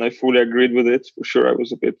understood it and I fully agreed with it. For sure, I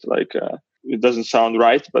was a bit like, it doesn't sound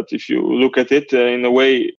right. But if you look at it in a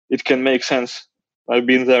way, it can make sense. I've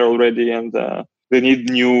been there already and they need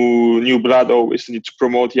new blood always. They need to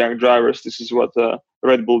promote young drivers. This is what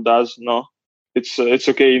Red Bull does. No, it's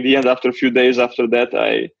okay. In the end, after a few days after that,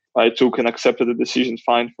 I took and accepted the decision.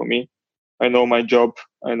 Fine for me. I know my job.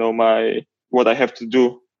 I know what I have to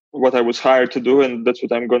do, what I was hired to do, and that's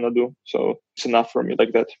what I'm going to do. So it's enough for me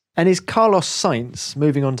like that. And is Carlos Sainz,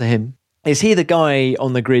 moving on to him, is he the guy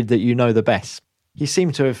on the grid that you know the best? He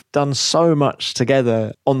seemed to have done so much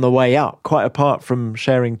together on the way up, quite apart from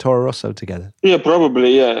sharing Toro Rosso together. Yeah,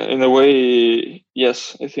 probably, yeah. In a way,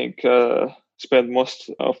 yes. I think spent most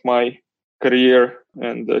of my career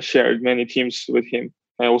and shared many teams with him.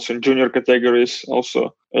 I also in junior categories,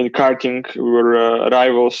 also in karting, we were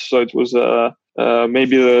rivals. So it was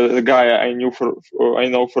maybe the guy I know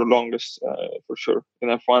for longest, for sure, in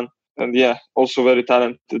F1. And yeah, also very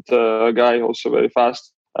talented guy, also very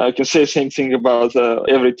fast. I can say the same thing about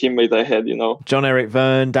every teammate I had, Jean-Eric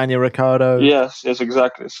Vergne, Daniel Ricciardo. Yes,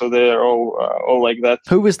 exactly. So they are all like that.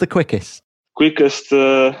 Who was the quickest? Quickest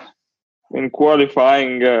in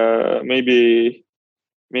qualifying, maybe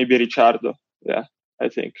Ricciardo. Yeah, I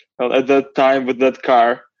think. Well, at that time with that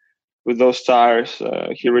car, with those tires,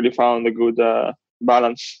 he really found a good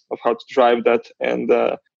balance of how to drive that. And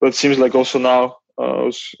but it seems like also now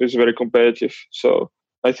is very competitive. So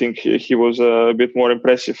I think he was a bit more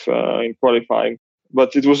impressive in qualifying.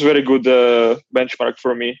 But it was very good benchmark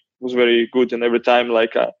for me. It was very good, and every time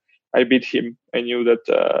I beat him, I knew that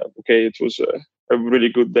it was a really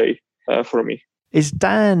good day for me. Is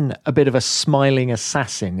Dan a bit of a smiling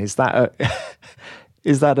assassin? Is that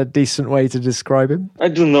a decent way to describe him? I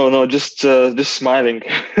don't know. No, just smiling,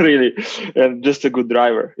 really, and just a good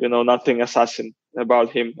driver. Nothing assassin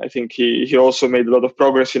about him. I think he also made a lot of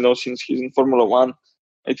progress. Since he's in Formula One,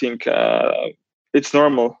 I think it's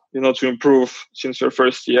normal. To improve since your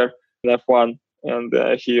first year in F1,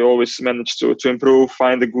 and he always managed to improve,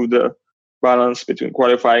 find a good balance between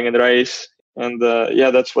qualifying and race. And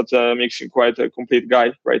that's what makes him quite a complete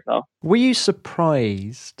guy right now. Were you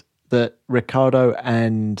surprised that Ricciardo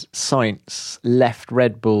and Sainz left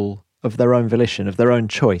Red Bull of their own volition, of their own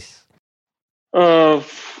choice?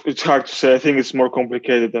 It's hard to say. I think it's more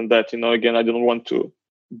complicated than that. Again, I don't want to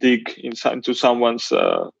dig into someone's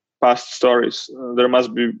past stories. There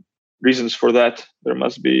must be reasons for that. There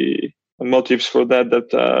must be motives for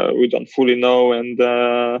that we don't fully know. And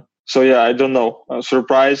I don't know. I'm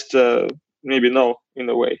surprised. Maybe no, in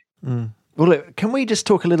a way. Well, look, can we just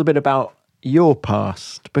talk a little bit about your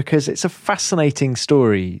past? Because it's a fascinating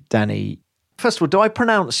story, Danny. First of all, do I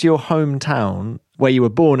pronounce your hometown, where you were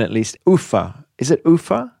born at least, Ufa? Is it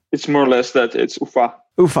Ufa? It's more or less that. It's Ufa.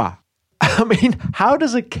 Ufa. I mean, how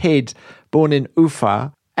does a kid born in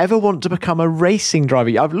Ufa ever want to become a racing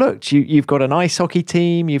driver? I've looked, you've got an ice hockey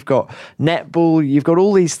team, you've got netball, you've got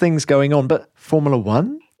all these things going on, but Formula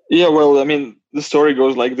One? Yeah, well, I mean, the story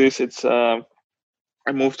goes like this. It's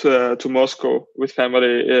I moved to Moscow with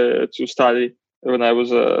family to study when I was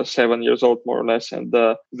 7 years old, more or less. And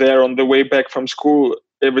there, on the way back from school,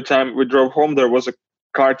 every time we drove home, there was a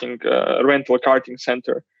rental karting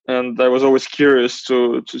center. And I was always curious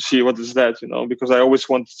to see what is that, because I always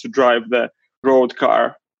wanted to drive the road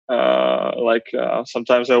car.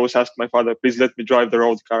 Sometimes I always ask my father, please let me drive the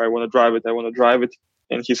road car. I want to drive it.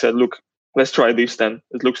 And he said, look, let's try this then.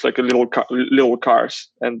 It looks like a little cars.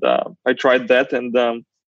 And I tried that, and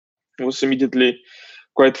it was immediately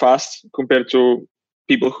quite fast compared to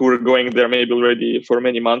people who were going there maybe already for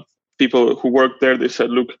many months. People who worked there, they said,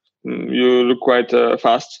 look, you look quite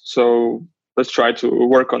fast. So let's try to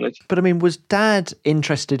work on it. But I mean, was Dad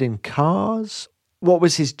interested in cars? What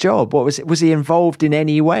was his job? Was he involved in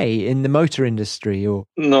any way in the motor industry? Or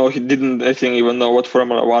no, he didn't, I think, even know what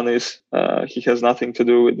Formula One is. He has nothing to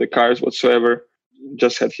do with the cars whatsoever.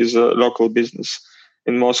 Just had his local business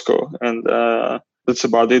in Moscow, and that's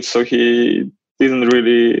about it. So he didn't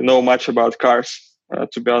really know much about cars,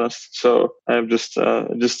 to be honest. So I've just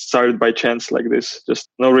started by chance like this. Just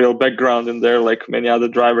no real background in there, like many other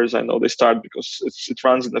drivers I know. They start because it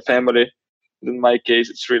runs in the family. In my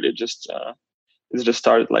case, it's really just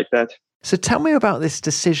started like that. So tell me about this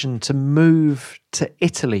decision to move to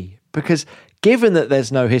Italy, because given that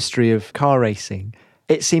there's no history of car racing,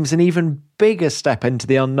 it seems an even bigger step into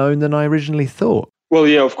the unknown than I originally thought. Well,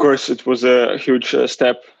 yeah, of course, it was a huge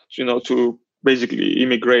step, to basically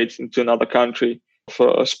immigrate into another country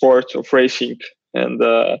for a sport of racing. And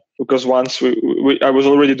because once I was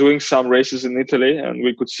already doing some races in Italy, and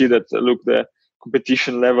we could see that, the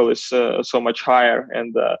competition level is so much higher,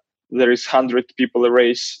 and there is 100 people a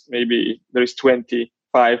race, maybe there is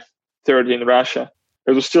 25, 30 in Russia.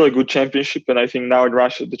 It was still a good championship, and I think now in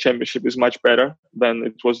Russia the championship is much better than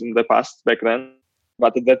it was in the past back then.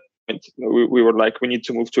 But at that point, we were like, we need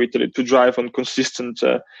to move to Italy to drive on consistent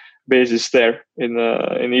basis there in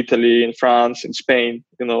Italy, in France, in Spain,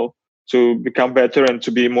 to become better and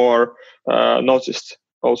to be more noticed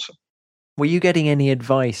also. Were you getting any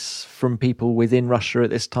advice from people within Russia at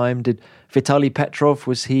this time? Did Vitaly Petrov,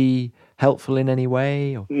 was he helpful in any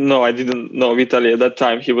way? Or? No, I didn't know Vitaly at that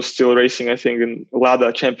time. He was still racing, I think, in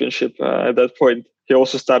Lada Championship at that point. He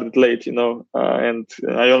also started late, and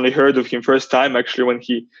I only heard of him first time actually when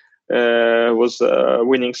he was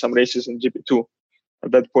winning some races in GP2.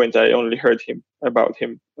 At that point, I only heard about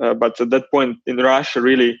him. But at that point in Russia,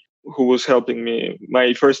 really, who was helping me?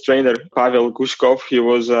 My first trainer, Pavel Gushkov, he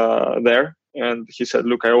was there. And he said,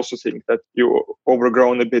 look, I also think that you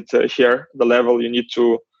overgrown a bit here, the level. You need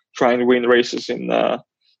to try and win races in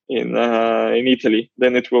Italy.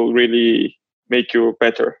 Then it will really make you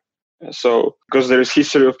better. So because there is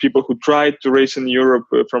history of people who tried to race in Europe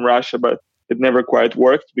from Russia, but it never quite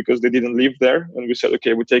worked because they didn't live there. And we said,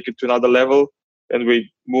 okay, we take it to another level, and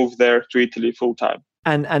we moved there to Italy full time.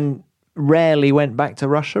 And rarely went back to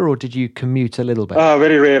Russia, or did you commute a little bit?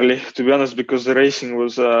 Very rarely, to be honest, because the racing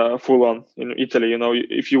was full on in Italy. You know,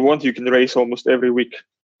 if you want, you can race almost every week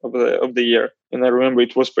of the year. And I remember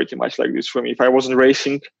it was pretty much like this for me. If I wasn't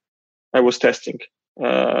racing, I was testing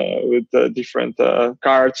with different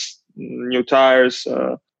karts, new tires,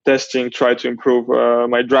 testing, try to improve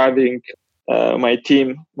my driving, my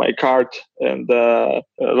team, my kart, and a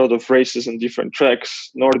lot of races on different tracks,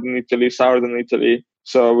 northern Italy, southern Italy.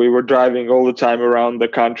 So we were driving all the time around the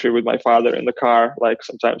country with my father in the car, like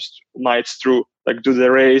sometimes nights through, like do the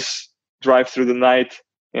race, drive through the night,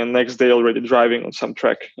 and next day already driving on some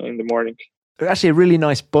track in the morning. Actually, a really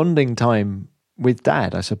nice bonding time with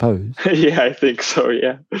Dad, I suppose. Yeah, I think so,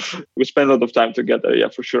 yeah. We spent a lot of time together, yeah,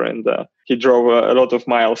 for sure. And he drove a lot of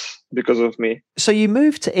miles because of me. So you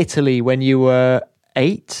moved to Italy when you were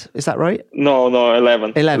 8, is that right? No,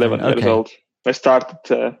 11. 11 okay. years old. I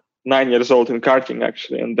started 9 years old in karting,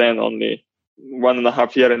 actually, and then only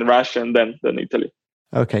 1.5 years in Russia and then Italy.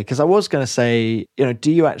 Okay, because I was going to say,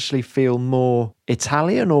 do you actually feel more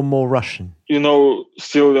Italian or more Russian?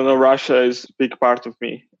 Still, Russia is a big part of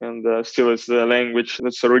me, and still it's the language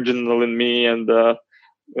that's original in me, and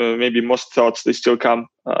maybe most thoughts, they still come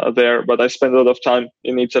there. But I spent a lot of time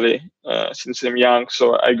in Italy since I'm young,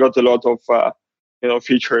 so I got a lot of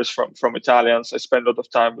features from Italians. I spent a lot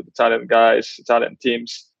of time with Italian guys, Italian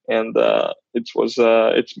teams, and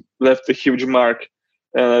it left a huge mark.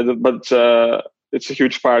 But it's a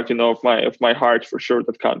huge part, of my heart for sure.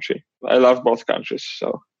 That country, I love both countries.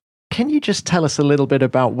 So, can you just tell us a little bit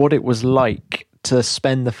about what it was like to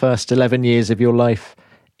spend the first 11 years of your life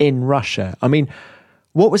in Russia? I mean,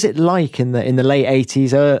 what was it like in the late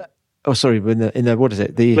 80s? In the what is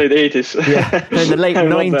it? The late 80s. Yeah, in the late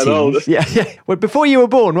 90s. Yeah. Well, before you were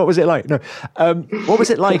born, what was it like? No, what was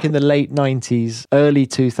it like in the late 90s, early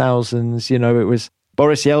 2000s? It was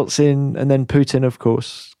Boris Yeltsin and then Putin, of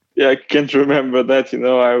course. Yeah, I can't remember that.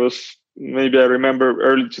 I remember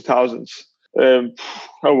early 2000s.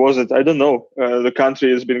 How was it? I don't know. The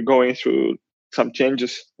country has been going through some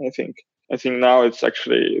changes, I think. I think now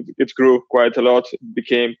it grew quite a lot. It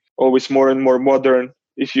became always more and more modern.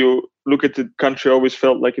 If you look at the country, always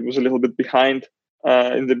felt like it was a little bit behind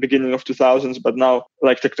in the beginning of 2000s, but now,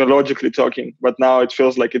 like technologically talking, but now it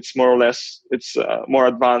feels like it's more or less, it's more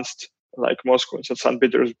advanced, like Moscow and St.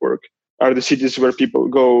 Petersburg are the cities where people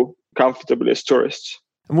go comfortably as tourists.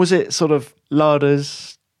 And was it sort of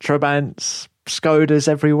Ladas, Trabants, Skodas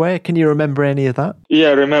everywhere? Can you remember any of that? Yeah,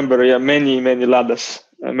 I remember. Yeah, many Ladas,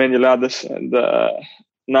 and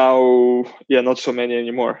now, not so many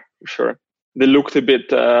anymore, for sure. They looked a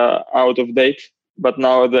bit out of date, but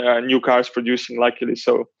now there are new cars producing, luckily,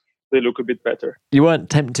 so they look a bit better. You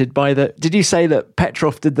weren't tempted by did you say that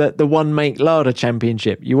Petrov did the one make Lada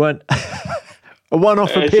championship? You weren't a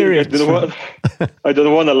one-off appearance? I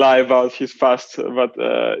don't want to lie about his past, but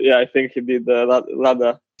I think he did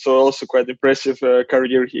Lada. So also quite impressive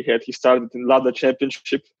career he had. He started in Lada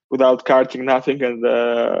championship without karting, nothing, and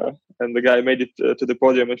the guy made it to the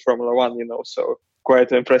podium in Formula One, so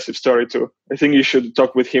quite an impressive story too. I think you should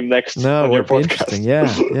talk with him next on your podcast.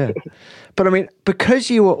 Yeah. But I mean, because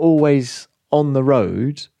you were always on the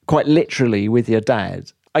road, quite literally with your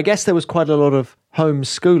dad, I guess there was quite a lot of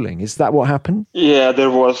homeschooling. Is that what happened? Yeah,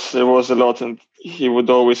 there was a lot, and he would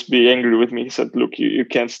always be angry with me. He said, "Look, you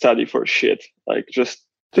can't study for shit. Like just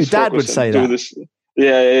Dad would say that. This.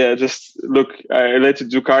 Yeah. Just look, I let you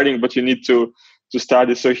do karting, but you need to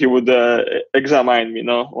study." So he would examine me,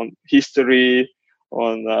 on history,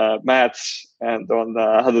 on maths, and on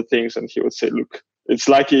other things, and he would say, "Look, it's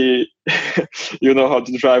lucky you know how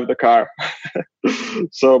to drive the car."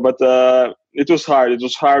 So, but it was hard. It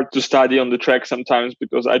was hard to study on the track sometimes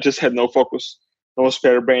because I just had no focus, no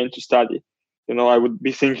spare brain to study. I would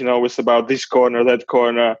be thinking always about this corner, that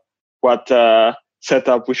corner, what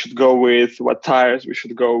setup we should go with, what tires we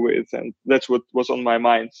should go with, and that's what was on my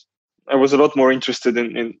mind. I was a lot more interested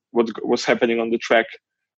in what was happening on the track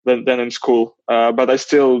than in school, but I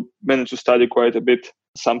still managed to study quite a bit.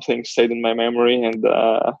 Some things stayed in my memory, and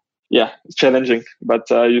it's challenging, but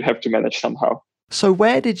you have to manage somehow. So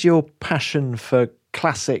where did your passion for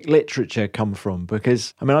classic literature come from?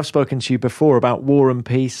 Because, I've spoken to you before about War and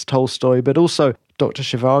Peace, Tolstoy, but also Dr.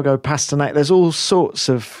 Zhivago, Pasternak. There's all sorts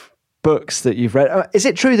of books that you've read. Is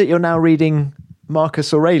it true that you're now reading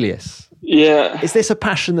Marcus Aurelius? Yeah. Is this a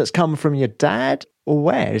passion that's come from your dad, or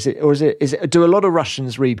where? Is it? Do a lot of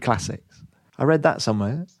Russians read classics? I read that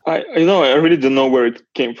somewhere. I really don't know where it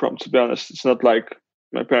came from, to be honest. It's not like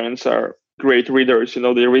my parents are great readers. They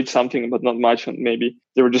read something, but not much. And maybe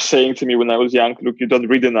they were just saying to me when I was young, look, you don't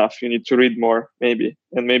read enough. You need to read more, maybe.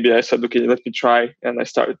 And maybe I said, okay, let me try. And I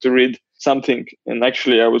started to read something. And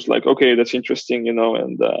actually I was like, okay, that's interesting, and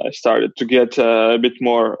I started to get a bit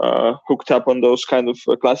more hooked up on those kind of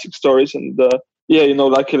classic stories. And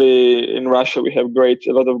luckily in Russia, we have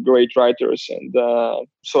a lot of great writers. And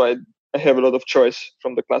so I have a lot of choice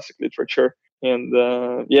from the classic literature. And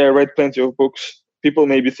I read plenty of books. People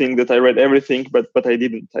maybe think that I read everything, but I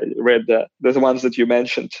didn't. I read the ones that you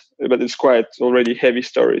mentioned, but it's quite already heavy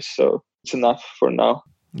stories, so it's enough for now.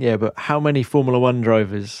 Yeah, but how many Formula One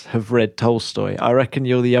drivers have read Tolstoy? I reckon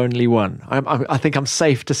you're the only one. I think I'm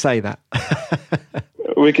safe to say that.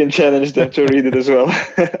 We can challenge them to read it as well.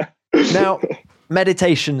 Now,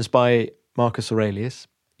 Meditations by Marcus Aurelius.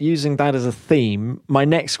 Using that as a theme, my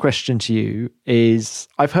next question to you is,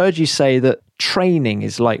 I've heard you say that training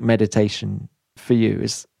is like meditation for you.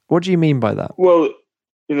 What do you mean by that? Well,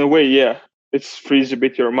 in a way, yeah. It frees a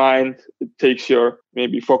bit your mind. It takes your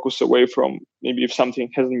maybe focus away from maybe if something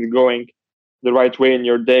hasn't been going the right way in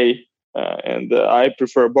your day. And I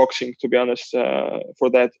prefer boxing, to be honest, for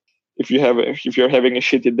that. If you're having a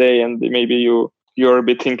shitty day and maybe you're a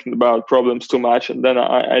bit thinking about problems too much, and then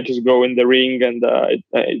I just go in the ring and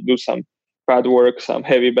I do some pad work, some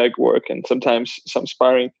heavy back work, and sometimes some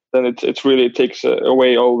sparring. Then it really takes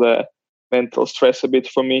away all the mental stress a bit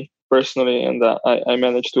for me personally, and I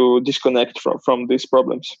managed to disconnect from these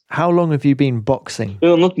problems. How long have you been boxing?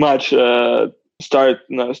 Not much. Started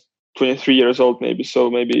when I was 23 years old, maybe. So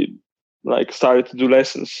maybe started to do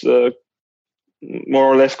lessons more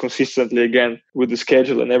or less consistently again with the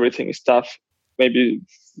schedule and everything is tough. Maybe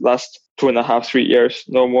last 2.5, 3 years,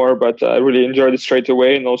 no more. But I really enjoyed it straight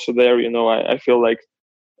away, and also there, I feel like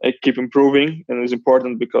I keep improving, and it's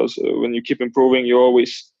important because when you keep improving, you're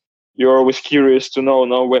always curious to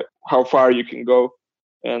know how far you can go.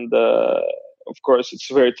 And of course, it's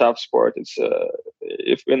a very tough sport. It's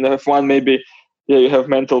if in F1 maybe you have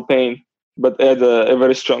mental pain, but add a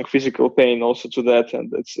very strong physical pain also to that,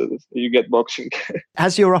 and it's you get boxing.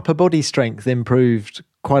 Has your upper body strength improved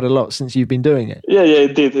quite a lot since you've been doing it? Yeah,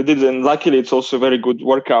 it did, and luckily it's also a very good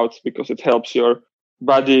workout because it helps your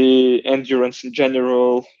body endurance in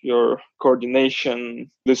general, your coordination.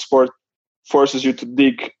 The sport forces you to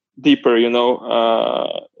dig deeper,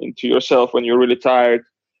 into yourself when you're really tired.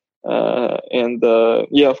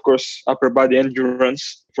 Of course, upper body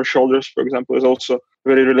endurance for shoulders, for example, is also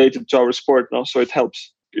very related to our sport now. So it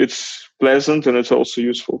helps. It's pleasant and it's also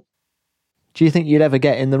useful. Do you think you'd ever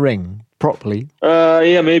get in the ring properly?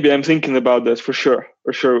 Maybe. I'm thinking about that for sure.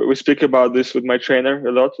 We speak about this with my trainer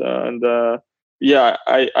a lot.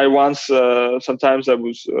 I once, sometimes I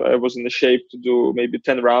was in the shape to do maybe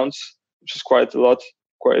 10 rounds, which is quite a lot,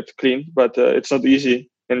 quite clean, but it's not easy.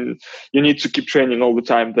 And you need to keep training all the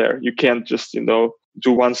time there. You can't just,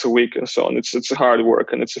 do once a week and so on. It's a hard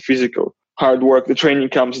work, and it's a physical hard work. The training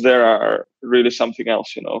camps there are really something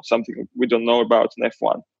else, something we don't know about in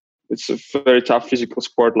F1. It's a very tough physical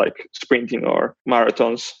sport like sprinting or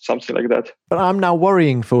marathons, something like that. But I'm now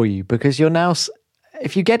worrying for you because you're now,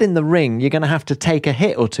 if you get in the ring, you're going to have to take a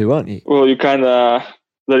hit or two, aren't you? Well, you kind of,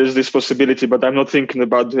 there is this possibility, but I'm not thinking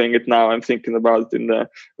about doing it now. I'm thinking about it in the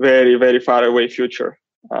very, very far away future.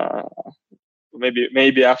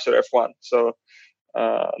 Maybe after F1. So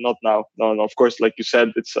not now. No. Of course, like you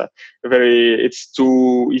said, it's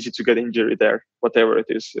too easy to get injury there, whatever it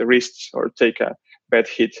is, wrists or take a bad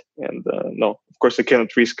hit. And no, of course, I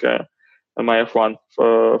cannot risk my F1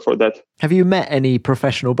 for that. Have you met any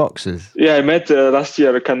professional boxers? Yeah, I met last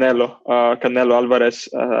year Canelo Alvarez.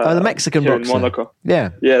 The Mexican boxer in Monaco.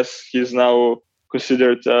 Yeah. Yes, he's now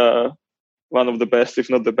considered one of the best, if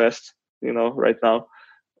not the best, right now.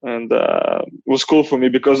 And it was cool for me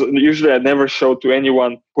because usually I never show to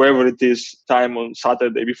anyone, whoever it is, time on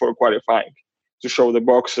Saturday before qualifying to show the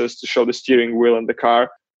boxes, to show the steering wheel and the car.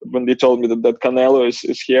 But when they told me that Canelo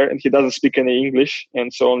is here and he doesn't speak any English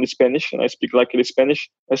and so only Spanish, and I speak luckily Spanish,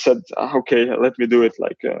 I said, okay, let me do it.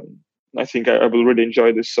 I think I will really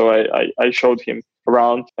enjoy this. So I showed him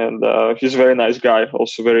around, and he's a very nice guy,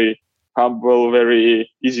 also very humble, very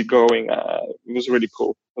easygoing. It was really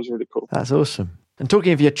cool. That's awesome. And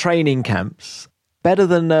talking of your training camps, better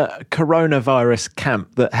than a coronavirus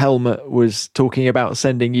camp that Helmut was talking about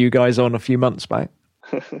sending you guys on a few months back?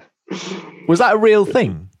 Was that a real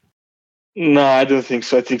thing? No, I don't think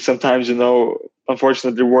so. I think sometimes,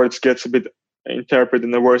 unfortunately, words gets a bit interpreted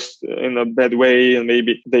in a bad way, and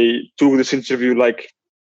maybe they took this interview like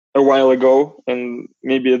a while ago, and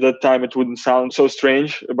maybe at that time it wouldn't sound so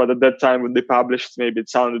strange, but at that time when they published, maybe it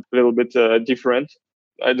sounded a little bit different.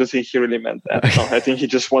 I don't think he really meant that. No, I think he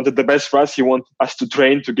just wanted the best for us. He wanted us to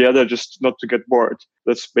train together, just not to get bored.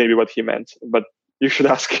 That's maybe what he meant, but you should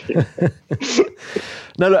ask him.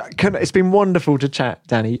 No, look, it's been wonderful to chat,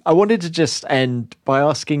 Danny. I wanted to just end by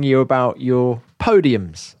asking you about your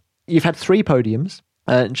podiums. You've had 3 podiums.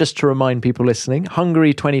 Just to remind people listening,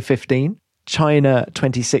 Hungary 2015, China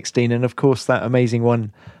 2016, and of course that amazing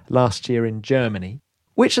one last year in Germany.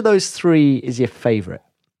 Which of those 3 is your favourite?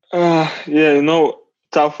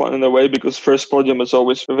 Tough one in a way, because first podium is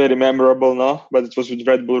always very memorable now, but it was with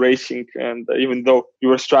Red Bull Racing, and even though you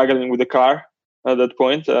were struggling with the car at that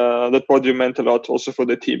point, that podium meant a lot also for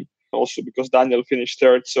the team. Also because Daniel finished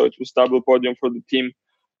 3rd, so it was double podium for the team.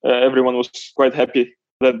 Everyone was quite happy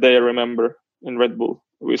that day, I remember, in Red Bull.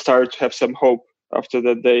 We started to have some hope after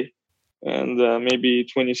that day. And maybe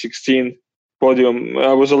 2016 podium,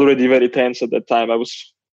 I was already very tense at that time. I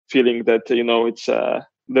was feeling that, it's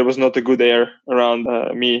there was not a good air around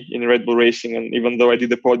me in Red Bull Racing. And even though I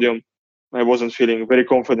did the podium, I wasn't feeling very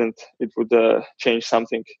confident it would change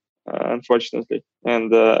something, unfortunately.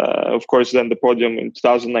 And of course, then the podium in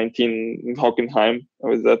 2019 in Hockenheim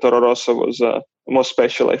with Toro Rosso was most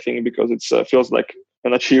special, I think, because it feels like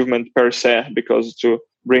an achievement per se, because to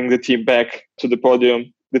bring the team back to the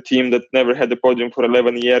podium, the team that never had the podium for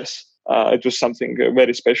 11 years, it was something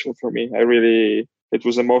very special for me. It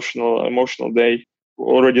was emotional day.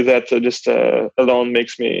 Already that just alone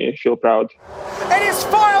makes me feel proud. It is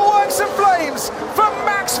fireworks and flames for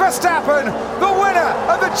Max Verstappen, the winner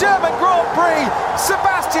of the German Grand Prix.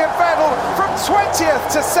 Sebastian Vettel from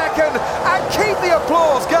 20th to 2nd, and keep the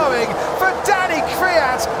applause going for Danny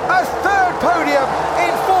Kvyat, a 3rd podium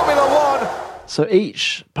in Formula 1. So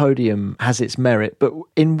each podium has its merit, but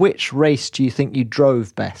in which race do you think you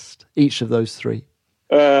drove best, each of those 3?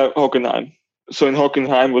 Hockenheim. So in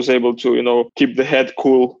Hockenheim, was able to, keep the head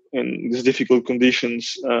cool in these difficult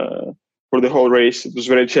conditions for the whole race. It was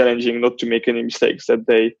very challenging not to make any mistakes that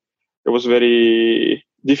day. It was very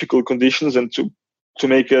difficult conditions, and to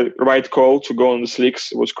make a right call to go on the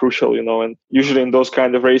slicks was crucial, And usually in those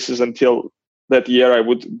kind of races, until that year, I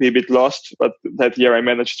would be a bit lost. But that year, I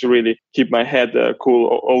managed to really keep my head cool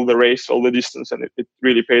all the race, all the distance, and it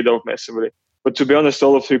really paid off massively. But to be honest,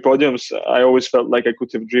 all of 3 podiums, I always felt like I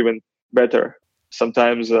could have driven better.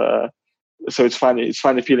 Sometimes, so it's funny. It's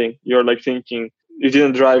funny feeling. You're like thinking you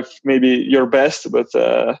didn't drive maybe your best, but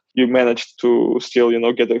you managed to still,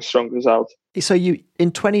 get a strong result. So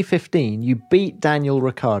in 2015, you beat Daniel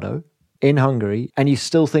Ricciardo in Hungary, and you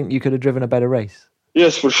still think you could have driven a better race?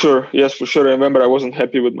 Yes, for sure. I remember I wasn't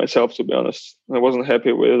happy with myself, to be honest. I wasn't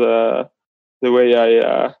happy with the way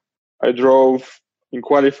I drove in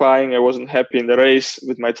qualifying. I wasn't happy in the race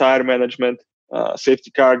with my tire management. Safety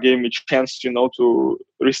car gave me a chance, to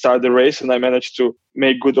restart the race, and I managed to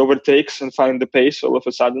make good overtakes and find the pace all of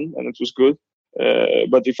a sudden, and it was good.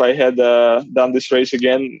 But if I had done this race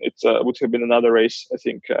again, it would have been another race. I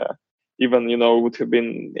think even, would have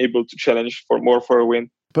been able to challenge for a win.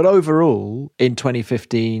 But overall, in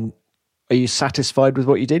 2015, are you satisfied with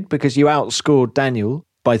what you did? Because you outscored Daniel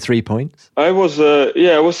by 3 points. I was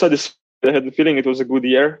satisfied. I had the feeling it was a good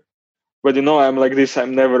year. But, I'm like this.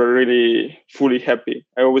 I'm never really fully happy.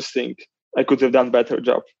 I always think I could have done a better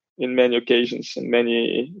job in many occasions, in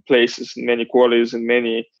many places, in many qualities, in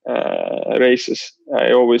many races.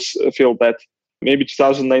 I always feel that. Maybe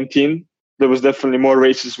 2019, there was definitely more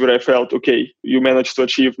races where I felt, okay, you managed to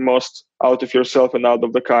achieve most out of yourself and out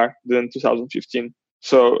of the car than 2015.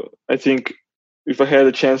 So I think if I had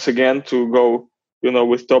a chance again to go,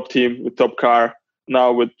 with top team, with top car,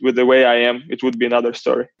 now with the way I am, it would be another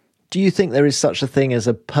story. Do you think there is such a thing as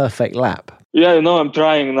a perfect lap? Yeah, I'm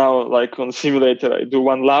trying now, like on the simulator, I do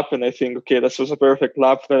 1 lap and I think, okay, this was a perfect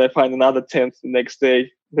lap. Then I find another 10th the next day,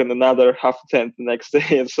 then another half 10th the next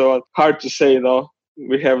day, and so on. Hard to say,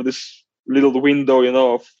 We have this little window,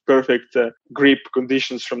 of perfect grip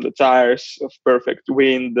conditions from the tires, of perfect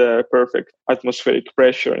wind, perfect atmospheric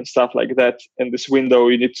pressure and stuff like that. And this window,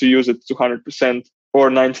 you need to use it to 100% or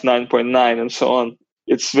 99.9 and so on.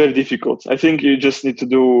 It's very difficult. I think you just need to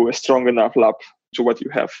do a strong enough lap to what you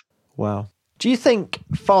have. Wow. Do you think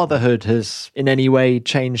fatherhood has in any way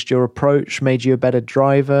changed your approach, made you a better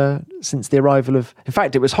driver since the arrival of... In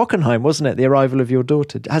fact, it was Hockenheim, wasn't it? The arrival of your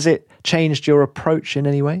daughter. Has it changed your approach in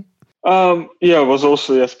any way? It was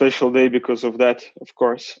also a special day because of that, of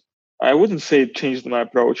course. I wouldn't say it changed my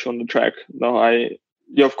approach on the track. No,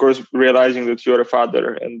 you're of course realizing that you're a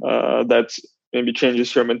father, and that maybe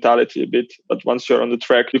changes your mentality a bit. But once you're on the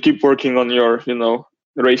track, you keep working on your,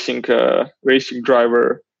 racing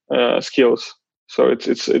driver skills. So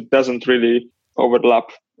it doesn't really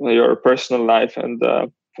overlap your personal life and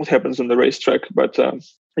what happens on the racetrack. But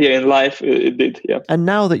in life it did. Yeah. And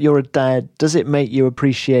now that you're a dad, does it make you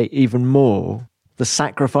appreciate even more the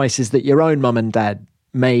sacrifices that your own mum and dad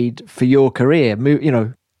made for your career?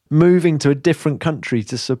 Moving to a different country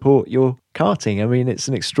to support your karting. I mean, it's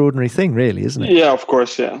an extraordinary thing, really, isn't it? Yeah, of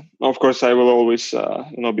course. Yeah, of course. I will always,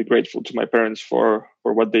 be grateful to my parents for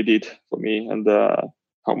what they did for me and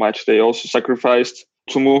how much they also sacrificed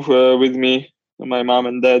to move with me, my mom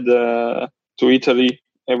and dad, to Italy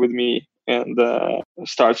with me and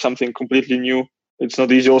start something completely new. It's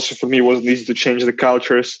not easy. Also, for me, it wasn't easy to change the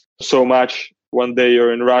cultures so much. One day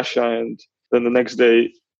you're in Russia, and then the next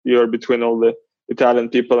day you're between all the Italian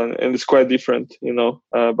people, and it's quite different,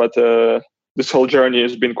 but this whole journey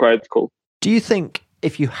has been quite cool. Do you think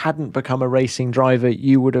if you hadn't become a racing driver,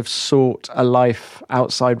 you would have sought a life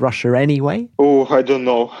outside Russia anyway? Oh, I don't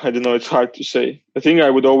know. It's hard to say. I think I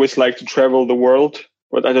would always like to travel the world,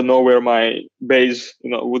 but I don't know where my base,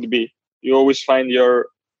 would be. You always find your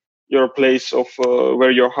place of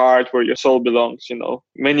where your heart, where your soul belongs.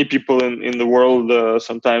 Many people in the world,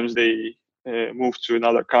 sometimes they move to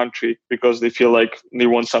another country because they feel like they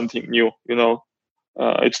want something new.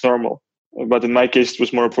 It's normal. But in my case, it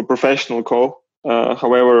was more of a professional call.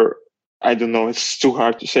 However, I don't know. It's too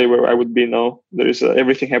hard to say where I would be now. There is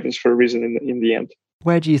everything happens for a reason in the end.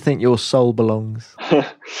 Where do you think your soul belongs?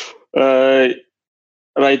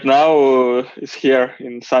 Right now, it's here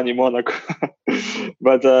in sunny Monaco.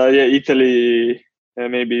 But Italy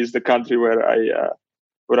maybe is the country where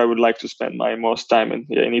I would like to spend my most time. And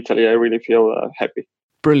in Italy, I really feel happy.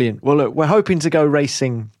 Brilliant. Well, look, we're hoping to go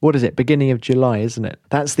racing. What is it? Beginning of July, isn't it?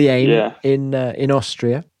 That's the aim in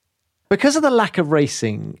Austria. Because of the lack of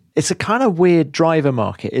racing, it's a kind of weird driver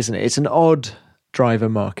market, isn't it? It's an odd driver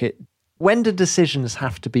market. When do decisions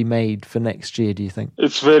have to be made for next year, do you think?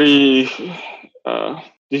 It's very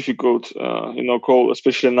difficult, call,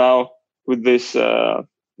 especially now with this, that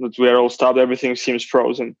we are all stopped. Everything seems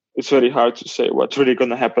frozen. It's very hard to say what's really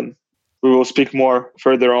going to happen. We will speak more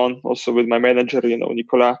further on, also with my manager,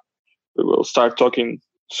 Nicolas. We will start talking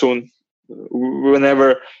soon.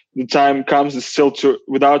 Whenever the time comes, it's still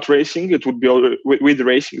without racing, it would be already, with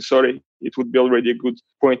racing, it would be already a good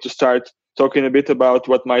point to start talking a bit about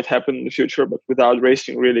what might happen in the future. But without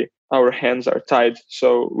racing, really, our hands are tied.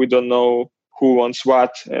 So we don't know who wants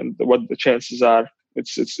what and what the chances are.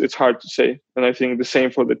 It's hard to say. And I think the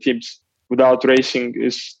same for the teams. Without racing,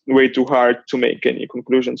 is way too hard to make any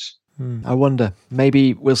conclusions. I wonder,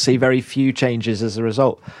 maybe we'll see very few changes as a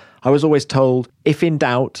result. I was always told, if in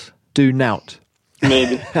doubt, do nout.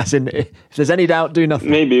 Maybe. As in, if there's any doubt, do nothing.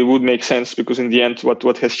 Maybe it would make sense, because in the end,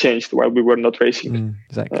 what has changed while we were not racing?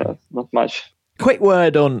 Exactly. Not much. Quick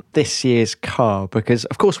word on this year's car, because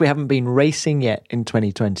of course we haven't been racing yet in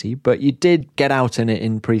 2020, but you did get out in it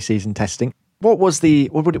in pre-season testing. What was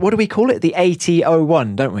what do we call it? The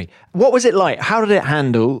AT01, don't we? What was it like? How did it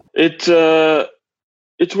handle?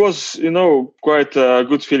 It was, quite a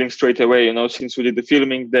good feeling straight away. Since we did the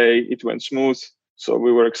filming day, it went smooth. So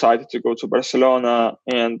we were excited to go to Barcelona.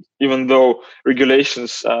 And even though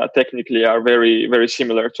regulations technically are very, very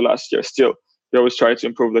similar to last year, still, you always try to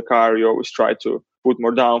improve the car. You always try to put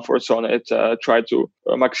more downforce on it, try to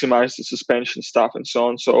maximize the suspension stuff and so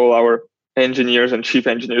on. So all our engineers and chief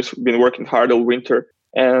engineers have been working hard all winter.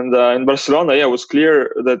 And in Barcelona, it was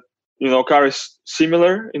clear that, car is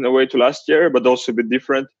similar in a way to last year, but also a bit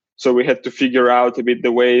different. So we had to figure out a bit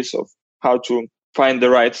the ways of how to find the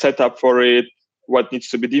right setup for it, what needs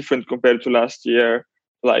to be different compared to last year,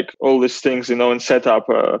 like all these things, and setup,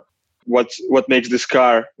 what makes this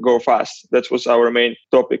car go fast. That was our main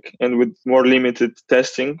topic. And with more limited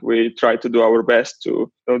testing, we tried to do our best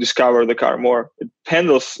to discover the car more. It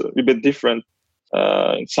handles a bit different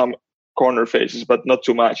in some corner phases, but not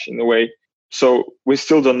too much in a way. So we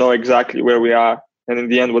still don't know exactly where we are. And in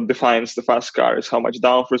the end, what defines the fast car is how much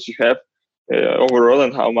downforce you have overall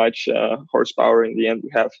and how much horsepower in the end we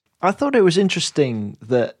have. I thought it was interesting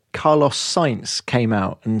that Carlos Sainz came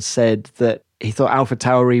out and said that he thought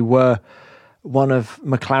AlphaTauri were one of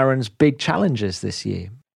McLaren's big challenges this year.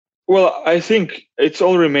 Well, I think it's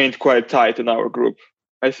all remained quite tight in our group.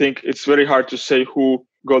 I think it's very hard to say who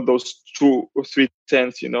got those 2 or 3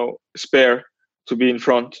 tenths, spare to be in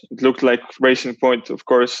front. It looked like Racing Point, of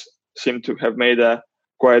course, seemed to have made a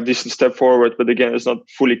quite decent step forward, but again, it's not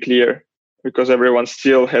fully clear because everyone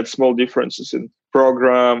still had small differences in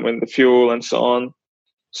program and the fuel and so on.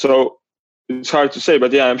 So it's hard to say,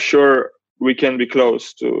 but I'm sure we can be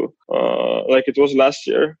close to, like it was last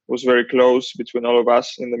year, it was very close between all of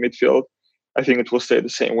us in the midfield. I think it will stay the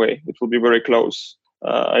same way. It will be very close.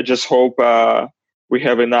 I just hope we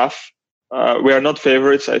have enough. We are not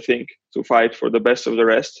favorites, I think, to fight for the best of the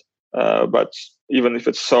rest. But even if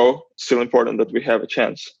it's so, it's still important that we have a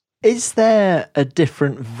chance. Is there a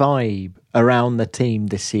different vibe around the team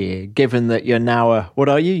this year, given that you're now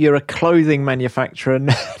you're a clothing manufacturer,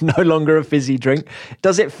 no longer a fizzy drink?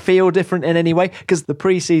 Does it feel different in any way? Because the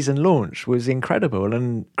pre-season launch was incredible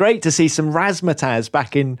and great to see some razzmatazz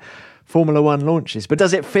back in Formula One launches. But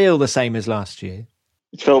does it feel the same as last year?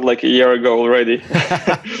 It felt like a year ago already.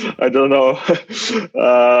 I don't know.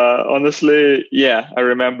 Honestly, yeah, I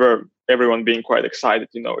remember everyone being quite excited.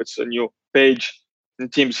 It's a new page in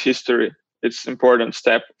team's history. It's an important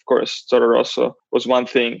step. Of course, Toro Rosso was one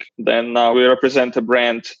thing. Then now we represent a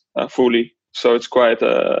brand fully. So it's quite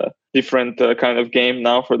a different kind of game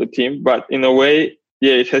now for the team. But in a way,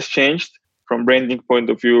 yeah, it has changed from branding point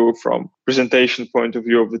of view, from presentation point of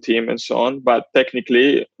view of the team and so on. But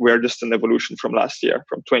technically, we are just an evolution from last year,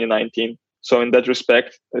 from 2019. So in that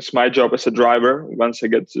respect, it's my job as a driver, once I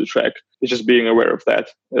get to the track, is just being aware of that.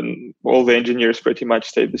 And all the engineers pretty much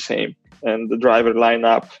stayed the same. And the driver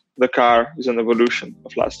lineup, the car is an evolution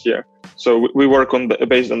of last year. So we work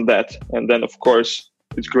based on that. And then, of course,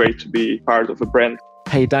 it's great to be part of a brand.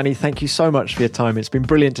 Hey, Danny, thank you so much for your time. It's been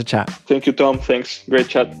brilliant to chat. Thank you, Tom. Thanks. Great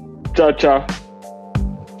chat. Ciao, ciao.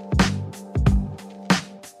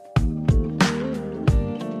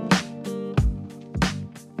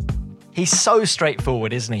 He's so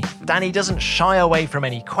straightforward, isn't he? Danny doesn't shy away from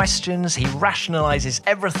any questions, he rationalises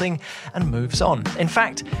everything and moves on. In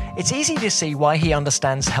fact, it's easy to see why he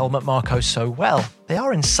understands Helmut Marko so well. They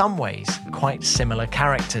are in some ways quite similar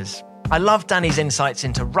characters. I love Danny's insights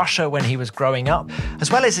into Russia when he was growing up,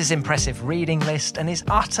 as well as his impressive reading list and his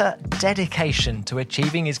utter dedication to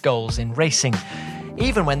achieving his goals in racing,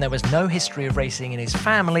 even when there was no history of racing in his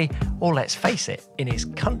family, or let's face it, in his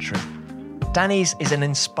country. Danny's is an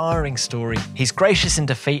inspiring story. He's gracious in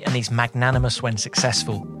defeat and he's magnanimous when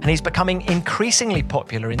successful. And he's becoming increasingly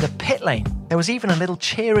popular in the pit lane. There was even a little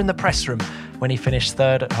cheer in the press room when he finished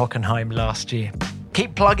third at Hockenheim last year.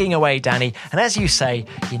 Keep plugging away, Danny. And as you say,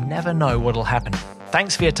 you never know what'll happen.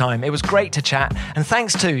 Thanks for your time. It was great to chat. And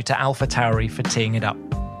thanks too to AlphaTauri for teeing it up.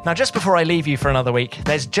 Now, just before I leave you for another week,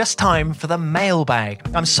 there's just time for the mailbag.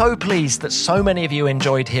 I'm so pleased that so many of you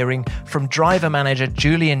enjoyed hearing from driver manager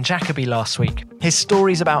Julian Jacobi last week. His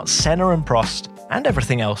stories about Senna and Prost and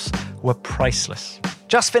everything else were priceless.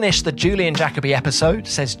 Just finished the Julian Jacobi episode,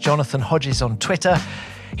 says Jonathan Hodges on Twitter.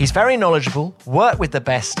 He's very knowledgeable, worked with the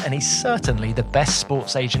best, and he's certainly the best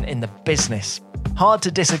sports agent in the business. Hard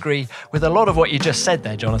to disagree with a lot of what you just said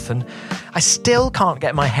there, Jonathan. I still can't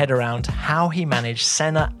get my head around how he managed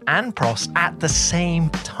Senna and Prost at the same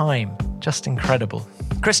time. Just incredible.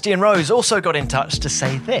 Christian Rose also got in touch to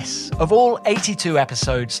say this. Of all 82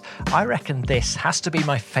 episodes, I reckon this has to be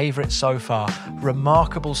my favourite so far.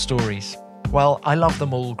 Remarkable stories. Well, I love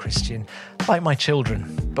them all, Christian, like my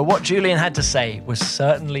children. But what Julian had to say was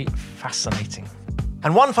certainly fascinating.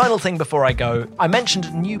 And one final thing before I go, I mentioned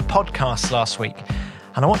a new podcast last week,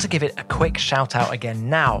 and I want to give it a quick shout out again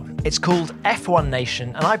now. It's called F1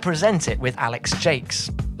 Nation, and I present it with Alex Jakes.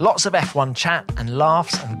 Lots of F1 chat and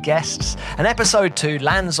laughs and guests, and episode 2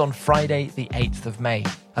 lands on Friday the 8th of May.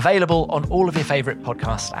 Available on all of your favourite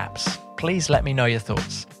podcast apps. Please let me know your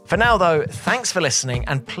thoughts. For now though, thanks for listening,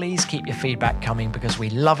 and please keep your feedback coming because we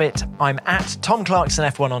love it. I'm at Tom Clarkson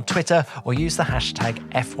F1 on Twitter, or use the hashtag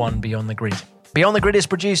F1 Beyond the Grid. Beyond the Grid is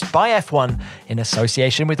produced by F1 in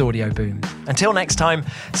association with Audio Boom. Until next time,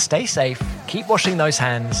 stay safe, keep washing those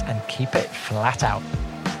hands, and keep it flat out.